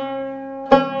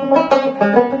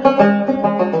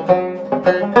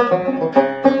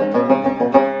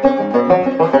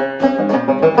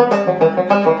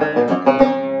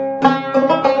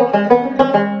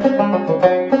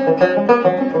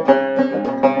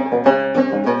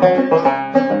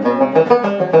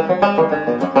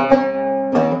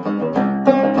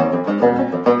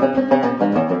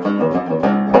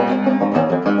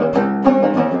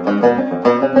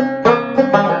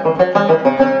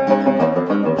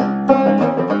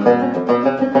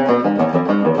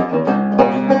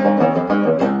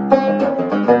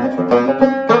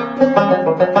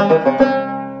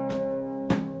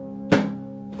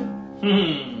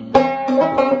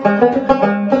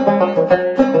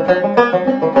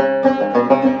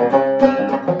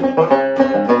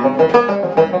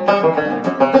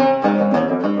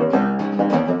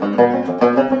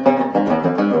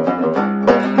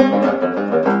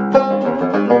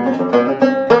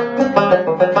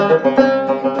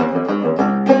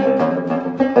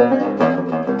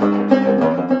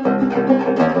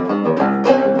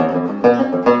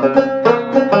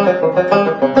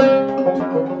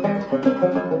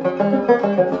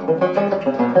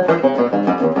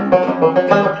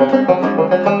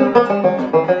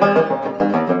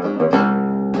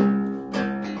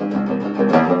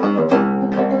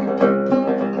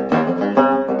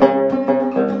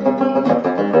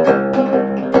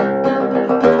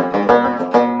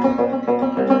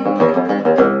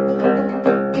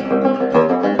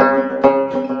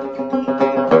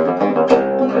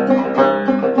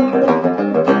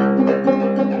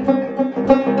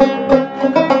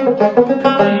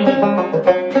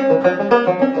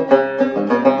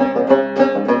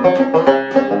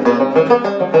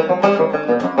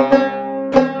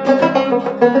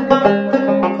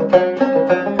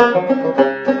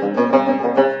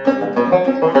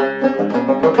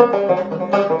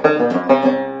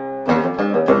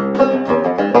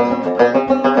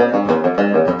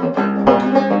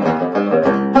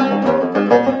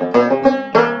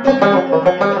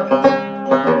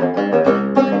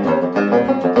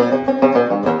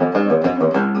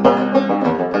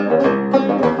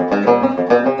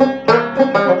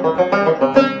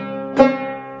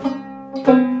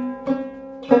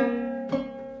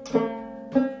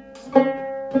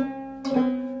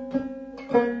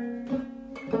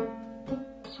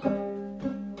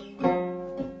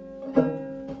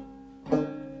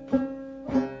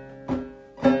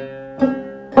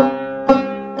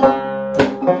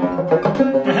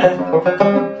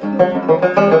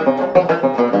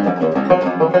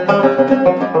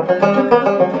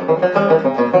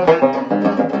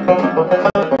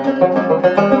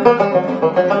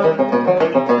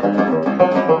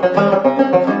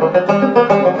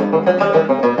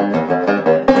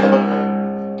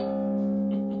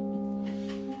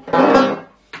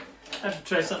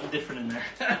 Try something different in there.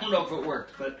 I don't know if it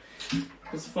worked, but it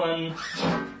was fun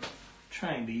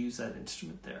trying to use that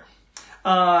instrument there.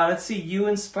 Let's see, you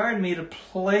inspired me to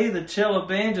play the cello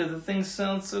banjo. The thing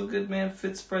sounds so good, man.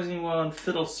 Fits surprisingly well in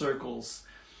fiddle circles.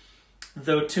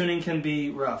 Though tuning can be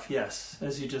rough, yes,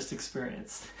 as you just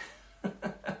experienced.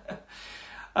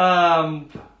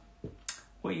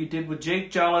 what you did with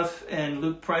Jake Jolliffe and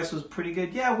Luke Price was pretty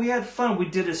good. Yeah, we had fun. We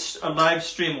did a live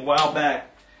stream a while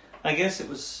back. I guess it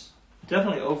was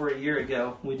definitely over a year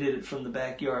ago. We did it from the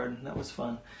backyard, and that was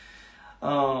fun.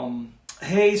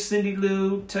 Hey, Cindy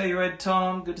Lou, Telluride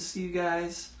Tom, good to see you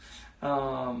guys.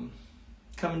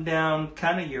 Coming down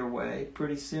kind of your way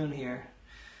pretty soon here.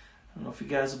 I don't know if you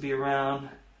guys will be around.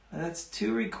 That's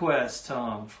 2 requests,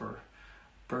 Tom, for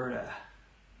Berta.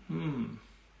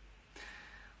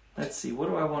 Let's see, what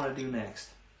do I want to do next?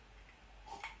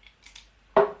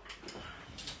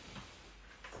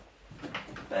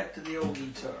 Back to the old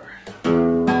guitar.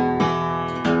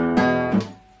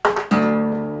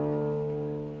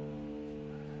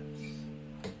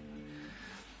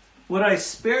 Would I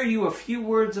spare you a few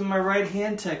words of my right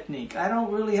hand technique? I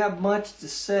don't really have much to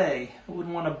say. I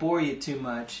wouldn't want to bore you too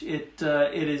much. It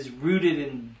is rooted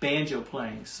in banjo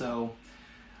playing, so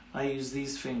I use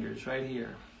these fingers right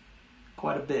here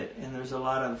quite a bit, and there's a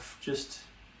lot of just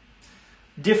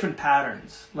different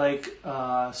patterns. Like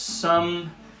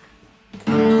some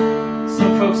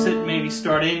folks that maybe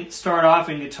start off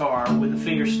in guitar with a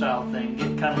fingerstyle thing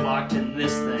get kind of locked in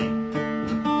this thing.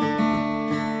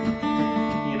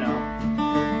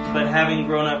 But having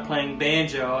grown up playing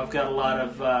banjo, I've got a lot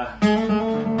of, I've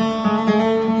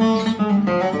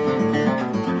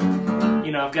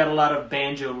got a lot of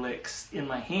banjo licks in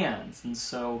my hands, and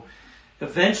so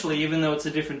eventually, even though it's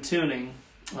a different tuning,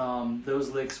 those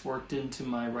licks worked into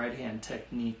my right hand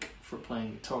technique for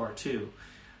playing guitar too.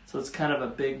 So it's kind of a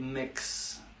big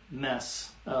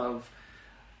mess of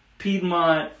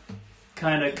Piedmont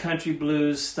kind of country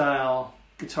blues style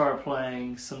guitar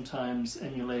playing, sometimes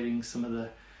emulating some of the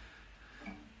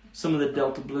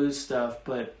Delta blues stuff,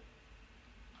 but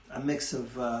a mix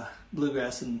of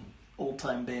bluegrass and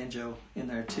old-time banjo in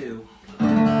there too.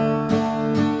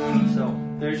 So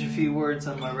there's your few words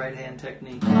on my right-hand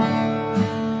technique.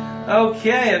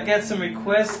 Okay, I've got some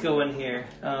requests going here.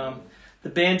 The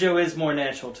banjo is more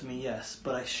natural to me, yes,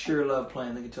 but I sure love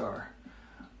playing the guitar.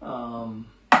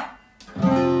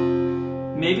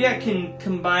 Maybe I can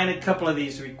combine a couple of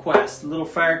these requests, a little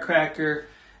Firecracker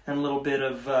and a little bit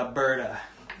of Berta.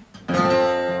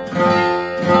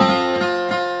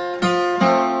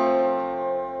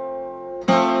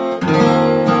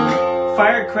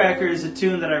 Firecracker is a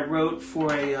tune that I wrote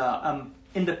for a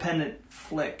independent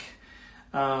flick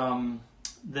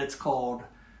that's called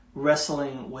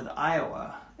Wrestling with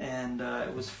Iowa, and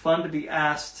it was fun to be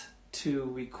asked to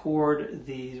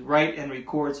write and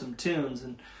record some tunes,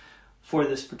 and for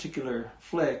this particular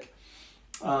flick,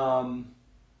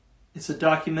 it's a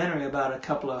documentary about a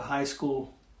couple of high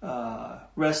school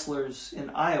wrestlers in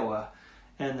Iowa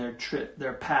and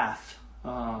their path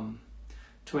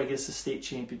to, I guess, the state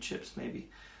championships maybe,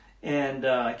 and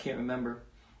I can't remember,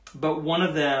 but one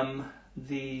of them,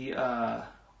 the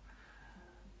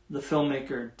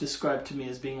filmmaker described to me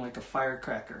as being like a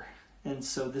firecracker, and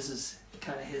so this is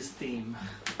kind of his theme.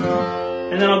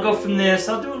 And then I'll go from this.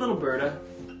 I'll do a little Berta,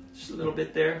 just a little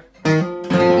bit there.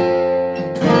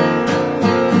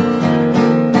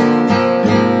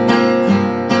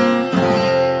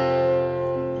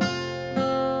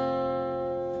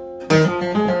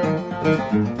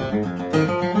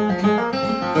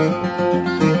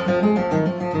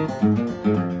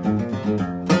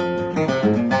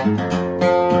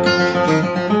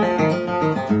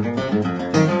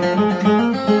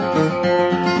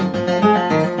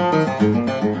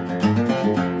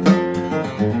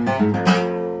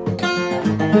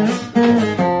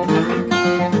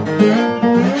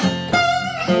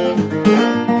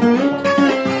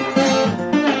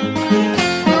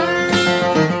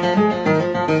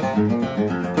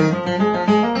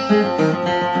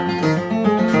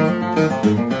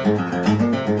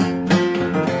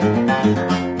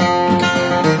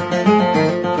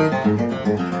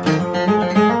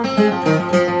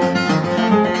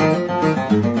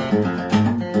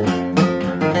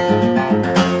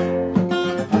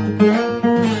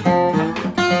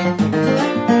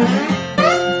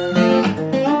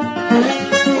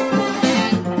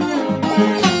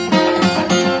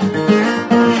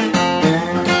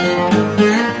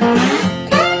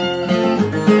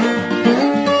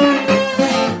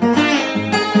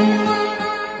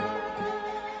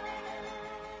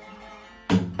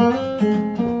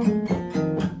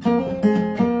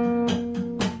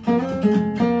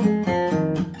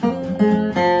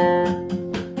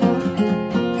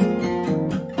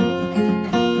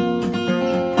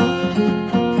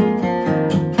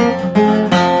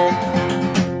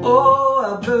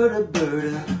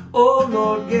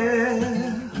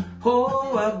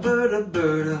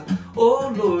 Berta,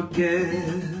 oh Lord, yeah.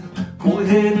 Go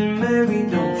ahead and marry,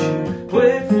 don't you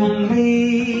wait for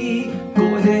me.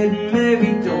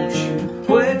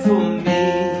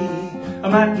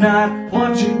 might not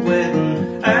want you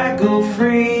when I go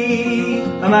free.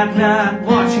 I might not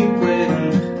want you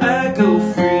when I go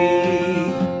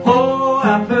free. Oh,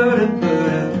 Alberta,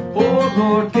 Alberta, oh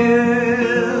Lord,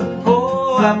 yeah.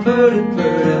 Oh, Alberta,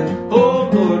 Alberta, oh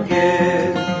Lord,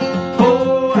 yeah.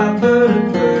 Oh, Alberta,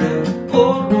 Alberta,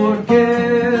 oh Lord,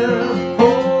 yeah.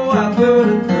 Oh,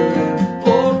 Alberta, Alberta,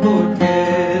 oh Lord,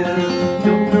 yeah.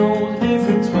 Don't know the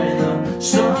difference when the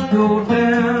sun goes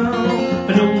down.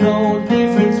 I don't know the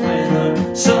difference when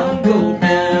the sun goes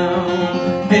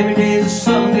down. Every day's a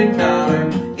Sunday dollar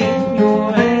in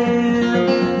your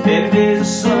hand. Every day's a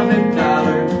Sunday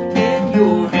dollar in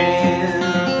your hand.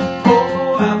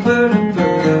 Oh, Alberta,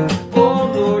 Alberta, oh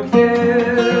Lord,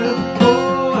 yeah.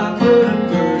 Oh, Alberta,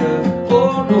 Alberta,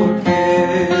 oh Lord, yeah.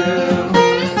 Oh,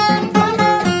 Alberta,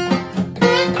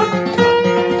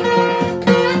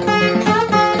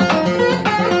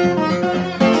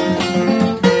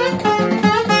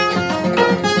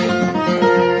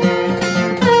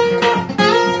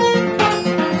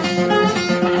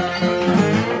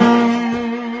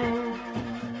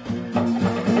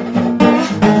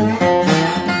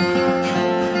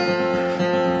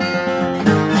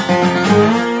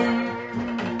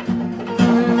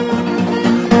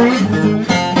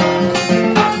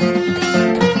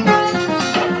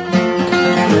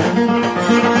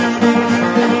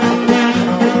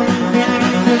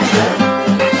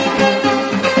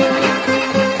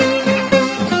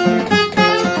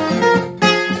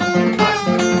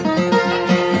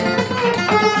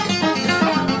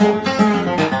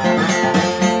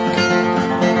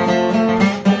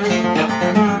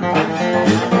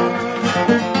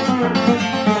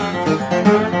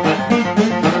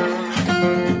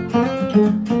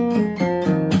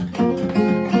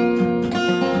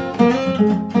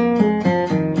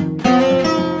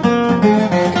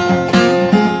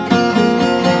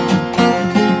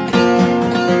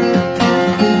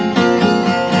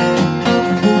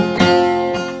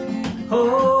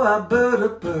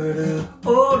 Alberta,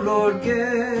 oh Lord,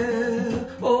 yeah.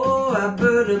 Oh,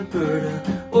 Alberta,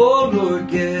 Alberta, oh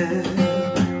Lord, yeah.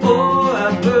 Oh,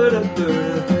 Alberta,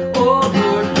 Alberta, oh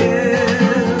Lord,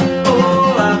 yeah.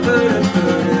 Oh, Alberta,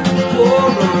 Alberta, oh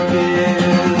Lord, yeah.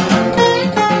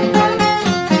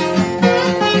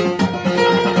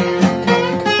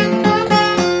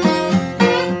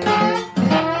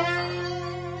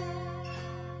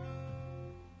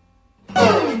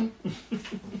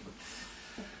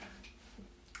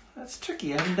 That's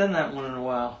tricky. I haven't done that one in a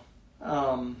while.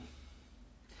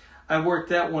 I worked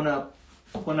that one up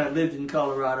when I lived in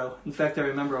Colorado. In fact, I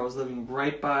remember I was living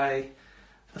right by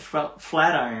the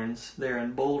Flatirons there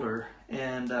in Boulder,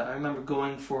 and I remember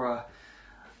going for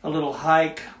a little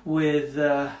hike with,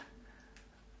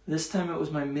 this time it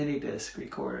was my mini disc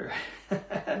recorder. I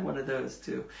had one of those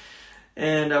too.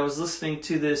 And I was listening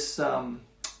to this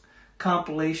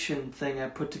compilation thing I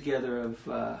put together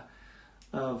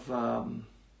of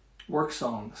work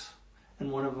songs, and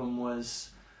one of them was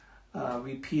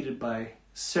repeated by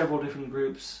several different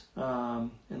groups,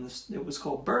 and it was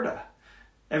called Berta.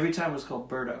 Every time it was called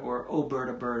Berta, or Oh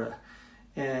Berta, Berta.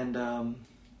 And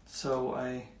so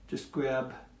I just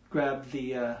grabbed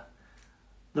the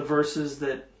verses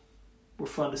that were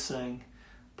fun to sing,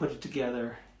 put it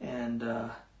together, and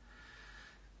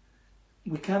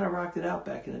we kind of rocked it out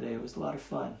back in the day. It was a lot of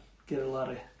fun. Get a lot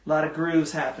of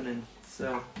grooves happening.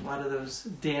 So a lot of those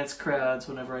dance crowds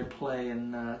whenever I play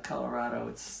in Colorado,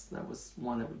 that was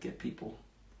one that would get people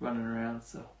running around.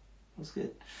 So it was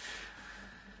good.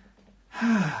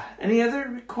 Any other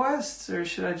requests, or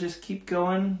should I just keep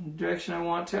going the direction I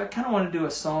want to? I kind of want to do a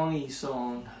songy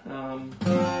song.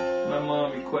 My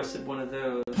mom requested one of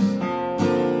those.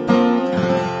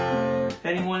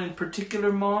 Anyone in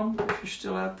particular, Mom, if you're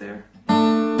still out there?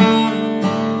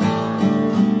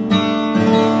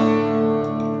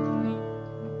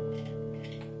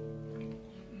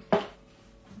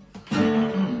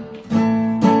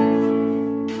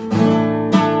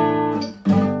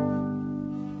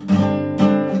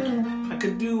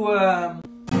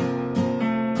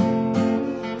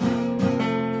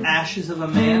 Ashes of a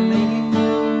Man, maybe?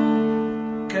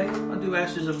 Okay, I'll do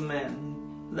Ashes of a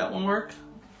Man. Does that one work?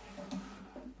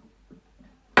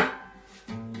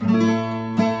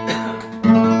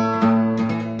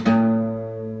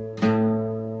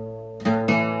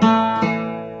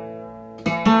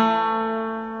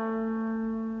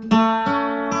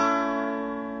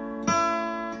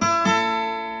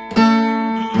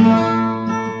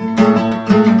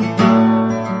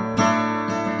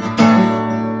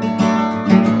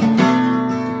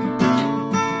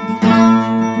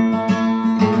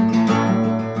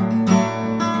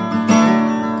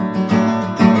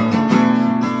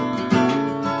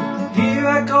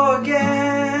 I go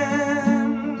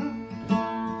again.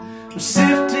 I'm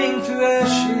sifting through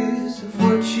ashes of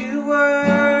what you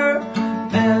were,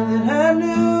 man that I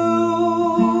knew.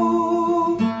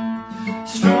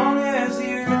 Strong as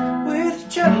the earth with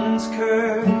gentleman's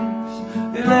curves,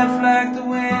 they left like the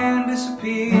wind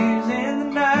disappears in the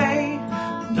night.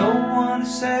 No one to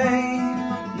save,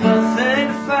 nothing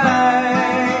to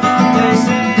fight. They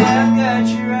say I've got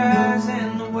your eyes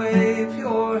and the wave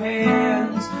your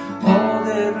hands. All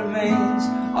that remains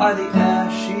are the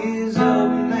ashes of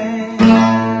a man.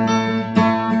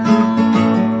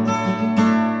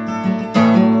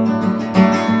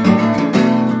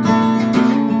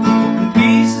 The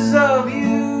pieces of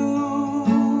you,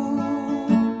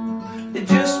 they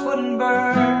just wouldn't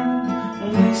burn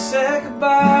when we said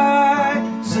goodbye.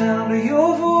 Sound of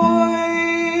your voice,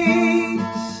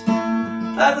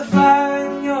 like the fire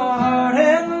in your heart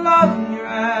and the love in your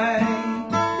eye.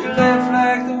 You're left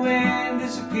like the wind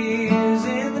disappears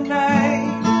in the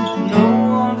night. No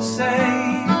one to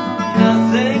save,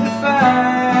 nothing to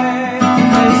fight.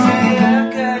 They say I've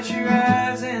got your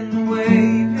eyes and the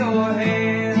wave your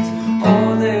hands.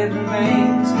 All that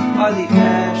remains are the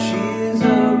ashes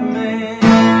of a man.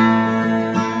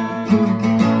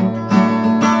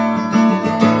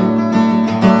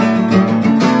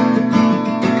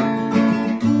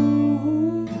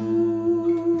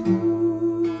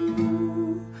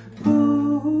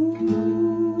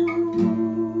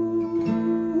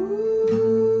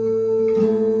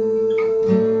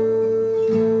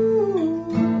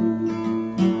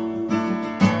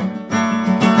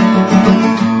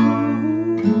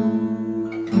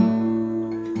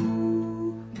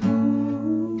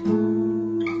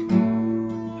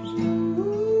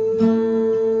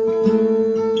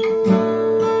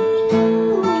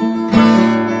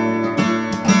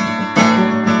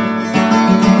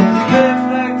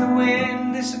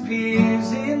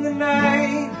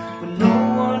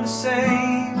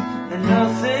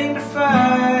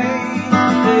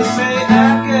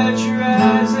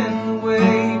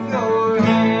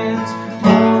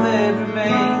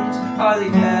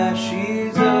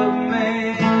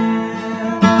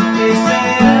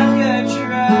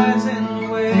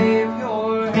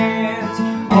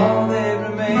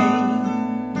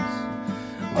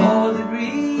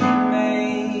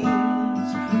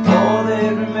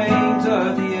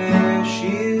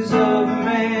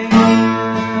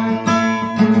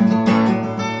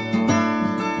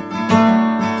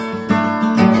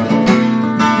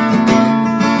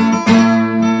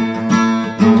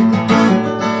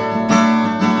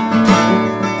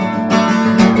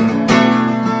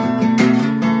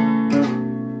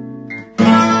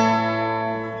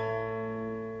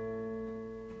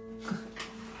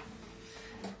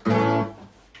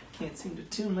 Can't seem to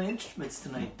tune my instruments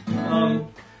tonight.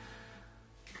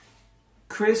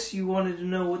 Chris, you wanted to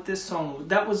know what this song was.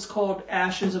 That was called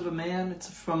Ashes of a Man. It's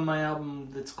from my album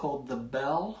that's called The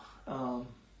Bell.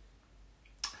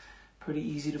 Pretty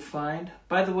easy to find.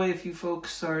 By the way, if you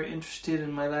folks are interested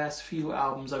in my last few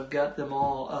albums, I've got them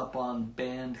all up on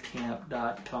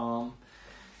bandcamp.com.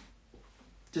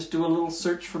 Just do a little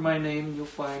search for my name and you'll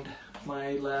find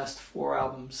my last 4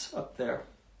 albums up there.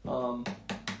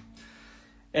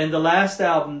 And the last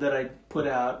album that I put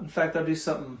out, in fact, I'll do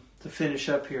something to finish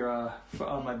up here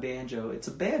on my banjo. It's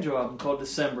a banjo album called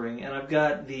Decembering, and I've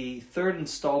got the 3rd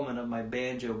installment of my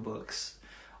banjo books,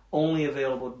 only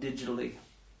available digitally.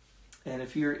 And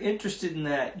if you're interested in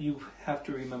that, you have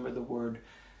to remember the word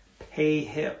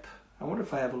payhip. I wonder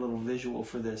if I have a little visual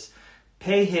for this.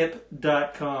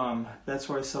 Payhip.com. That's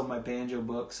where I sell my banjo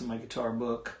books and my guitar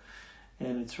book.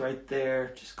 And it's right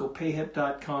there. Just go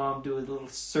payhip.com, do a little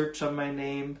search on my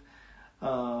name.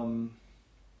 I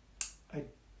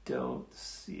don't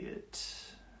see it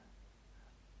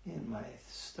in my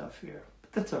stuff here,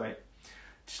 but that's all right.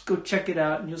 Just go check it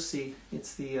out and you'll see.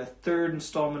 It's the 3rd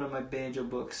installment of my banjo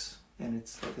books, and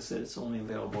it's, like I said, it's only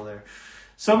available there.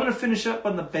 So I'm going to finish up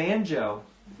on the banjo.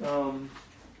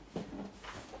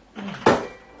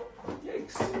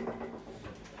 Yikes.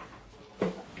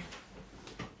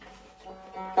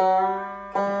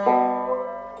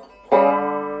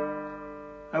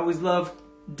 I always love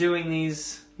doing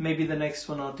these. Maybe the next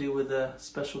one I'll do with a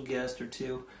special guest or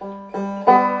two. And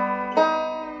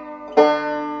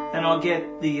I'll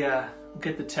get the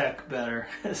tech better.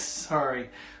 Sorry.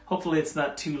 Hopefully it's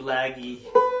not too laggy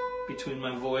between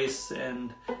my voice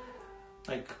and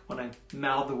like when I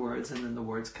mouth the words and then the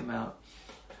words come out.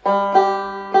 You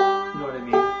know what I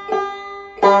mean?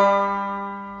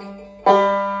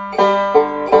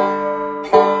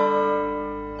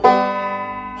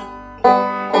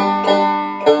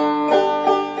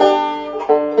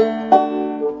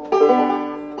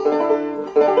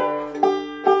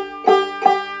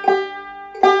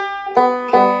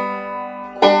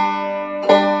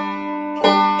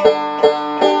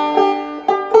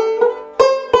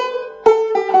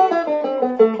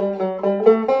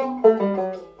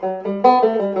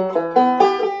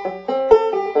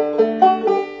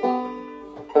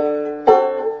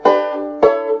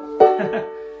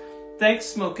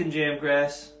 Thanks, Smoking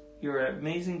Jamgrass. You're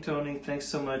amazing, Tony. Thanks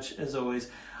so much, as always.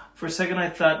 For a second,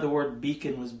 I thought the word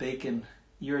beacon was bacon.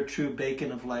 You're a true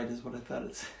beacon of light, is what I thought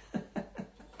it said.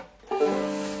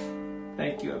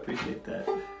 Thank you. I appreciate that.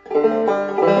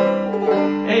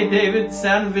 Hey, David.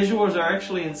 Sound and visuals are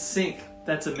actually in sync.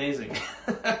 That's amazing.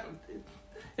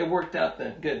 It worked out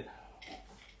then. Good.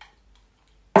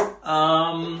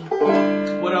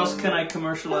 What else can I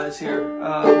commercialize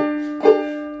here?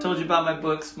 Told you about my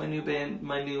books, my new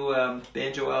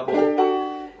banjo album,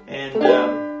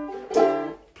 and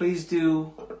please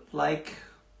do like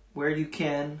where you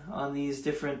can on these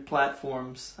different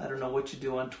platforms. I don't know what you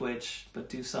do on Twitch, but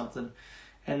do something.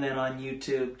 And then on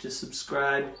YouTube, just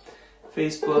subscribe.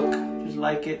 Facebook, just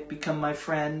like it, become my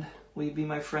friend. Will you be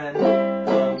my friend?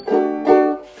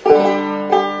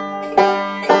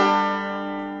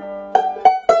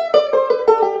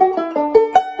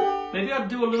 Maybe I'll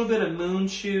do a little bit of moon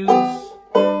shoes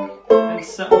and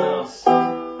something else.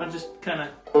 I'll just kind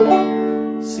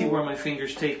of see where my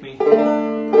fingers take me.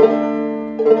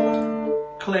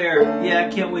 Claire, yeah, I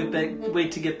can't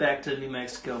wait to get back to New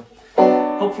Mexico.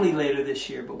 Hopefully later this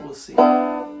year, but we'll see.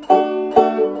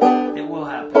 It will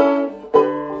happen.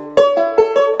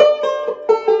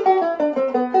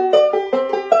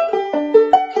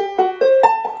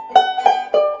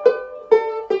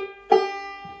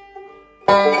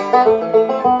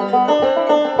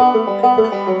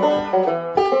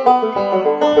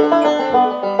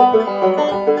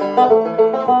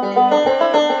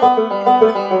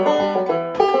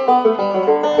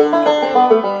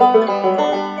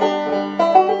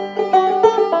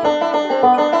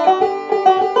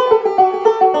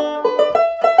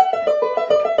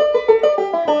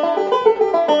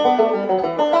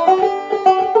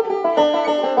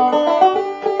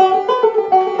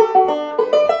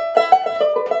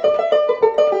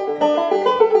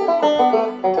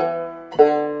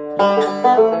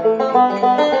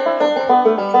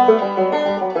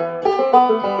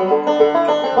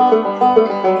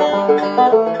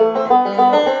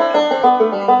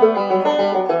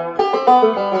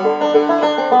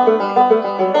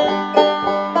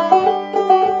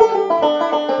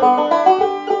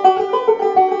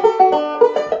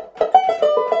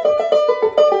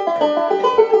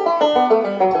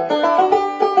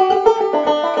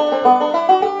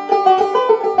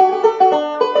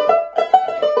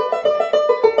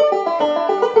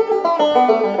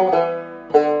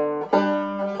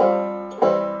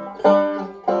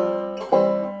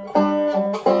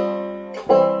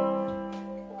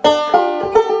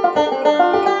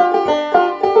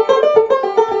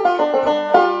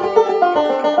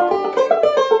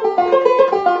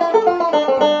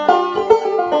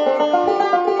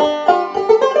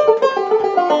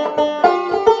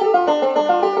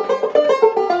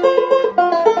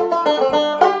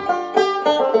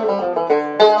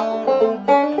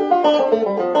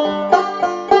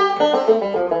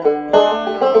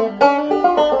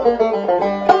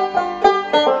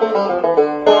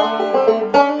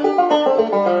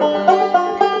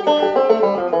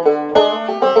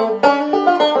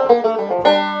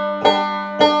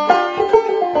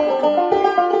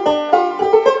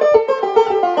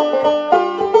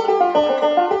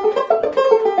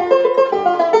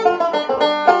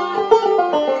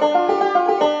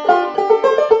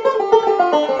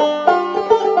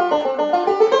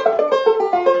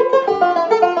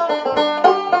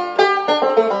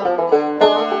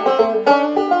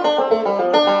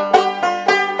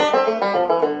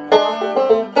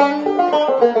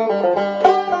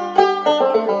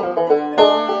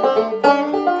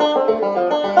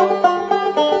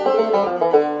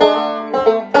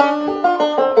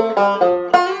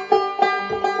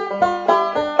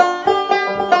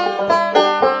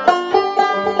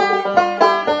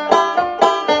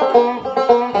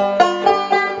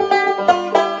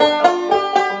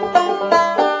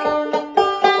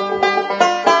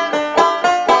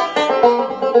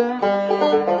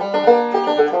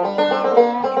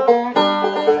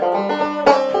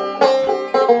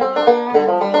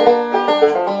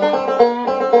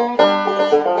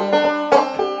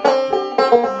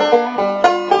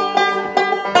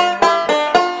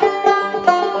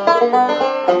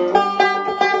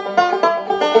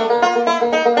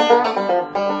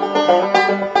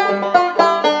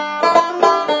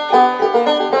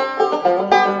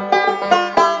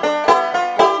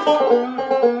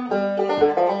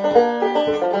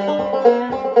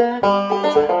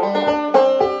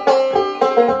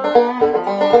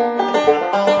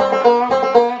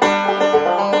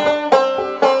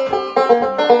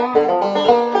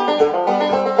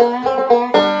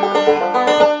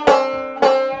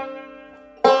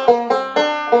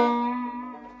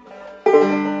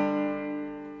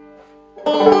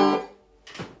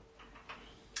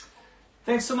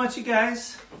 Thanks so much, you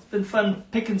guys. It's been fun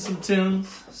picking some tunes.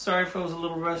 Sorry if I was a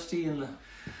little rusty and the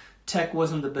tech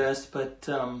wasn't the best, but,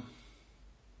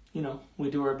 we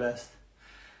do our best.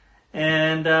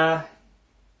 And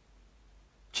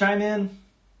chime in.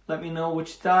 Let me know what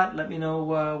you thought. Let me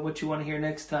know what you want to hear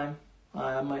next time.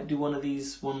 I might do one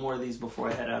more of these before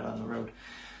I head out on the road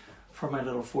for my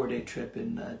little 4-day trip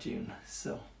in June.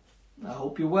 So I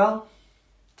hope you're well.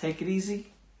 Take it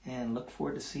easy and look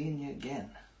forward to seeing you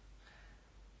again.